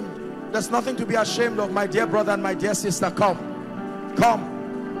ashamed. There's nothing to be ashamed of, my dear brother and my dear sister. Come.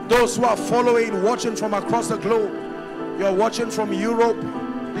 Come. Those who are following, watching from across the globe. You're watching from Europe,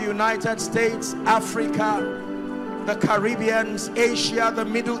 the United States, Africa, the Caribbean, Asia, the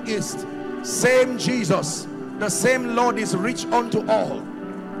Middle East. Same Jesus, the same Lord is rich unto all.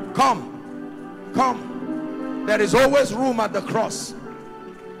 Come. Come. There is always room at the cross.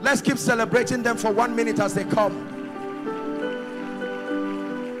 Let's keep celebrating them for 1 minute as they come.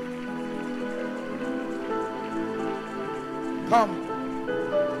 Come.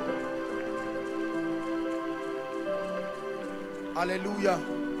 Hallelujah.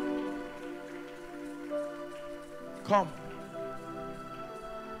 Come.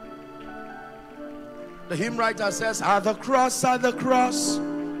 The hymn writer says, at the cross,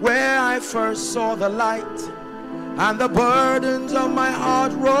 where I first saw the light, and the burdens of my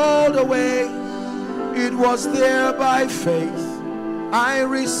heart rolled away. It was there by faith I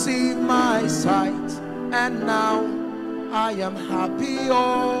received my sight, and now I am happy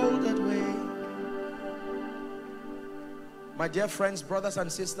all that way. My dear friends, brothers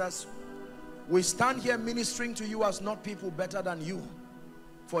and sisters, we stand here ministering to you as not people better than you,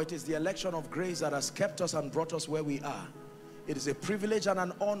 for it is the election of grace that has kept us and brought us where we are. It is a privilege and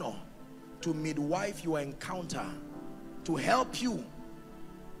an honor to midwife your encounter, to help you.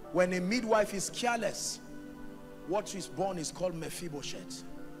 When a midwife is careless, what is born is called Mephibosheth.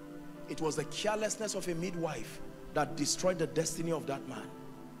 It was the carelessness of a midwife that destroyed the destiny of that man.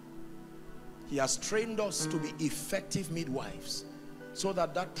 He has trained us to be effective midwives, so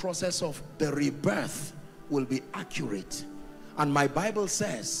that that process of the rebirth will be accurate. And my Bible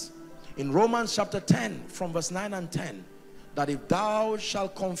says in Romans chapter 10 from verse 9 and 10 that if thou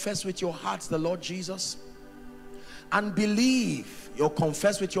shalt confess with your heart the Lord Jesus and believe, you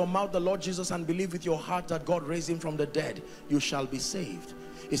confess with your mouth the Lord Jesus and believe with your heart that God raised him from the dead, you shall be saved.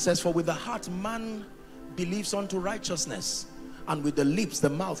 It says, for with the heart man believes unto righteousness, and with the lips, the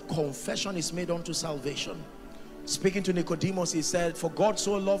mouth, confession is made unto salvation. Speaking to Nicodemus, he said, for God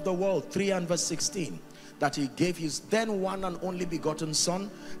so loved the world, 3 and verse 16, that he gave his then one and only begotten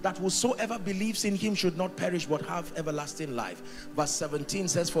Son, that whosoever believes in him should not perish but have everlasting life. Verse 17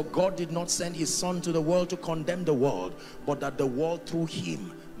 says, for God did not send his Son to the world to condemn the world, but that the world through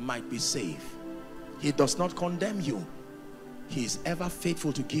him might be saved. He does not condemn you. He is ever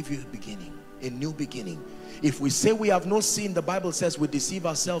faithful to give you a beginning, a new beginning. If we say we have no sin, the Bible says we deceive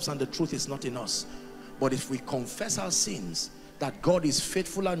ourselves and the truth is not in us. But if we confess our sins, that God is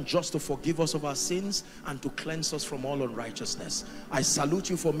faithful and just to forgive us of our sins and to cleanse us from all unrighteousness. I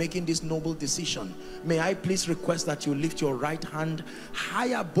salute you for making this noble decision. May I please request that you lift your right hand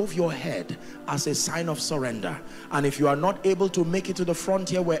high above your head as a sign of surrender. And if you are not able to make it to the front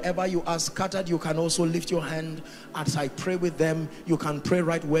here, wherever you are scattered, you can also lift your hand as I pray with them. You can pray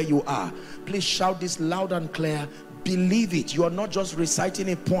right where you are. Please shout this loud and clear. Believe it. You are not just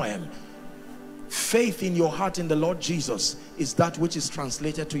reciting a poem. Faith in your heart in the Lord Jesus is that which is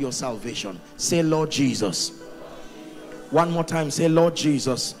translated to your salvation. Say, Lord Jesus. One more time, say, Lord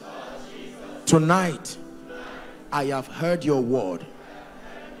Jesus. Tonight, I have heard your word.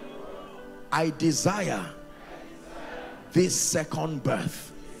 I desire this second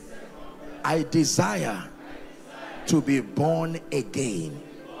birth. I desire to be born again.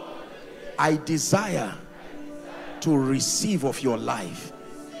 I desire to receive of your life.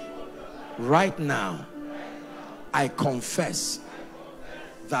 Right now, I confess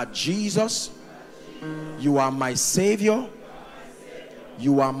that Jesus, you are my Savior,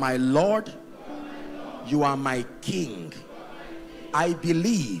 you are my Lord, you are my King. I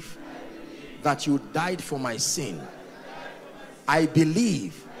believe that you died for my sin. I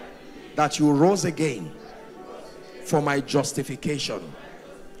believe that you rose again for my justification.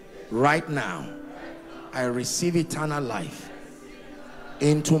 Right now, I receive eternal life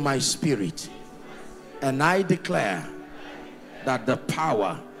into my spirit, and I declare that the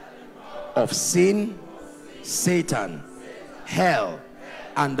power of sin, Satan, hell,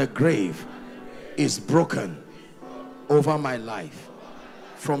 and the grave is broken over my life.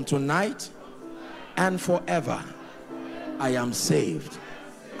 From tonight and forever, I am saved.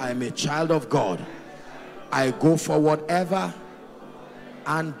 I am a child of God. I go forward ever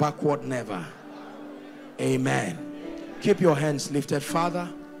and backward never. Amen. Keep your hands lifted. Father,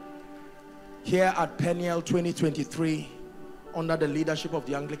 here at Peniel 2023, under the leadership of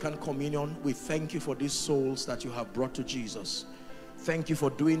the Anglican Communion, we thank you for these souls that you have brought to Jesus. Thank you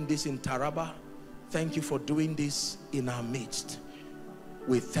for doing this in Taraba. Thank you for doing this in our midst.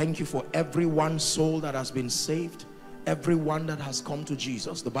 We thank you for every one soul that has been saved, everyone that has come to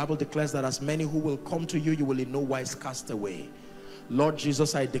Jesus. The Bible declares that as many who will come to you, you will in no wise cast away. Lord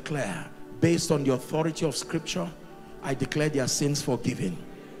Jesus, I declare, based on the authority of Scripture, I declare their sins forgiven.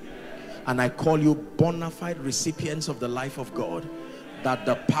 And I call you bona fide recipients of the life of God, that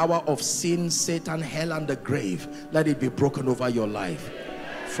the power of sin, Satan, hell, and the grave, let it be broken over your life.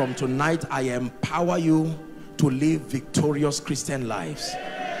 From tonight, I empower you to live victorious Christian lives.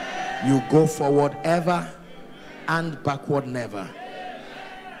 You go forward ever and backward never.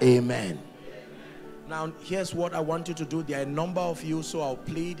 Amen. Now, here's what I want you to do. There are a number of you, so I'll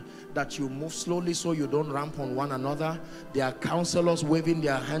plead that you move slowly so you don't ramp on one another. There are counselors waving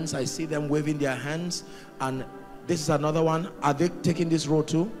their hands. I see them waving their hands. And this is another one. Are they taking this road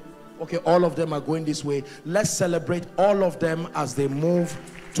too? Okay, all of them are going this way. Let's celebrate all of them as they move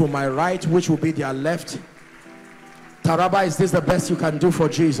to my right, which will be their left. Taraba, is this the best you can do for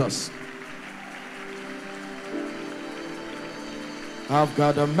Jesus? I've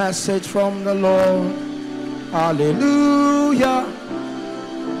got a message from the Lord. Hallelujah.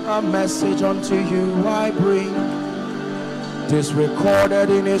 A message unto you I bring. This recorded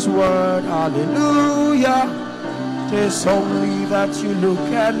in his word. Hallelujah. Tis only that you look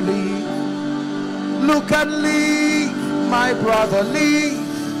and leave. Look and leave, my brother, leave.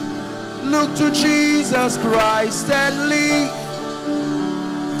 Look to Jesus Christ and leave.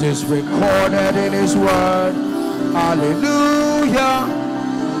 Tis recorded in his word. Hallelujah.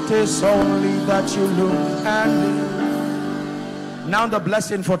 Tis only that you look and leave. Now the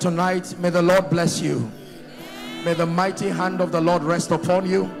blessing for tonight. May the Lord bless you. May the mighty hand of the Lord rest upon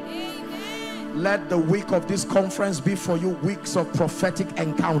you. Let the week of this conference be for you weeks of prophetic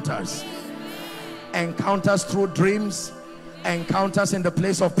encounters. Encounters through dreams, encounters in the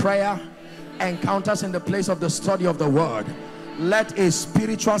place of prayer, encounters in the place of the study of the word. Let a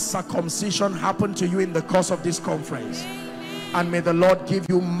spiritual circumcision happen to you in the course of this conference, and may the Lord give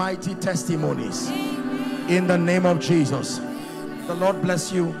you mighty testimonies in the name of Jesus. The Lord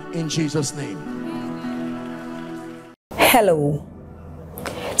bless you in Jesus' name. Hello.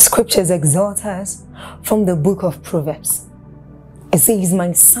 Scriptures exhort us from the book of Proverbs. It says,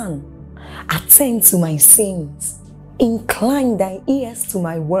 my son, attend to my sayings, incline thy ears to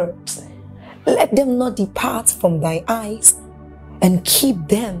my words, let them not depart from thy eyes, and keep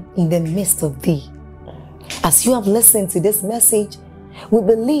them in the midst of thee. As you have listened to this message, we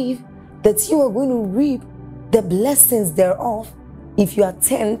believe that you are going to reap the blessings thereof if you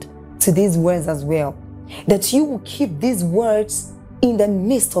attend to these words as well. That you will keep these words in the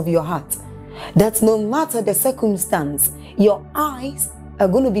midst of your heart. That no matter the circumstance, your eyes are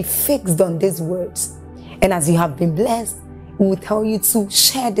going to be fixed on these words. And as you have been blessed, we will tell you to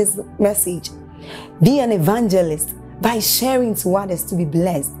share this message. Be an evangelist by sharing to others to be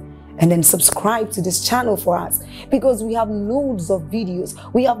blessed. And then subscribe to this channel for us, because we have loads of videos,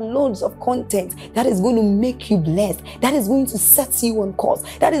 we have loads of content that is going to make you blessed, that is going to set you on course,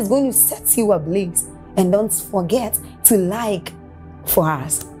 that is going to set you ablaze. And don't forget to like for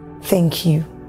us. Thank you.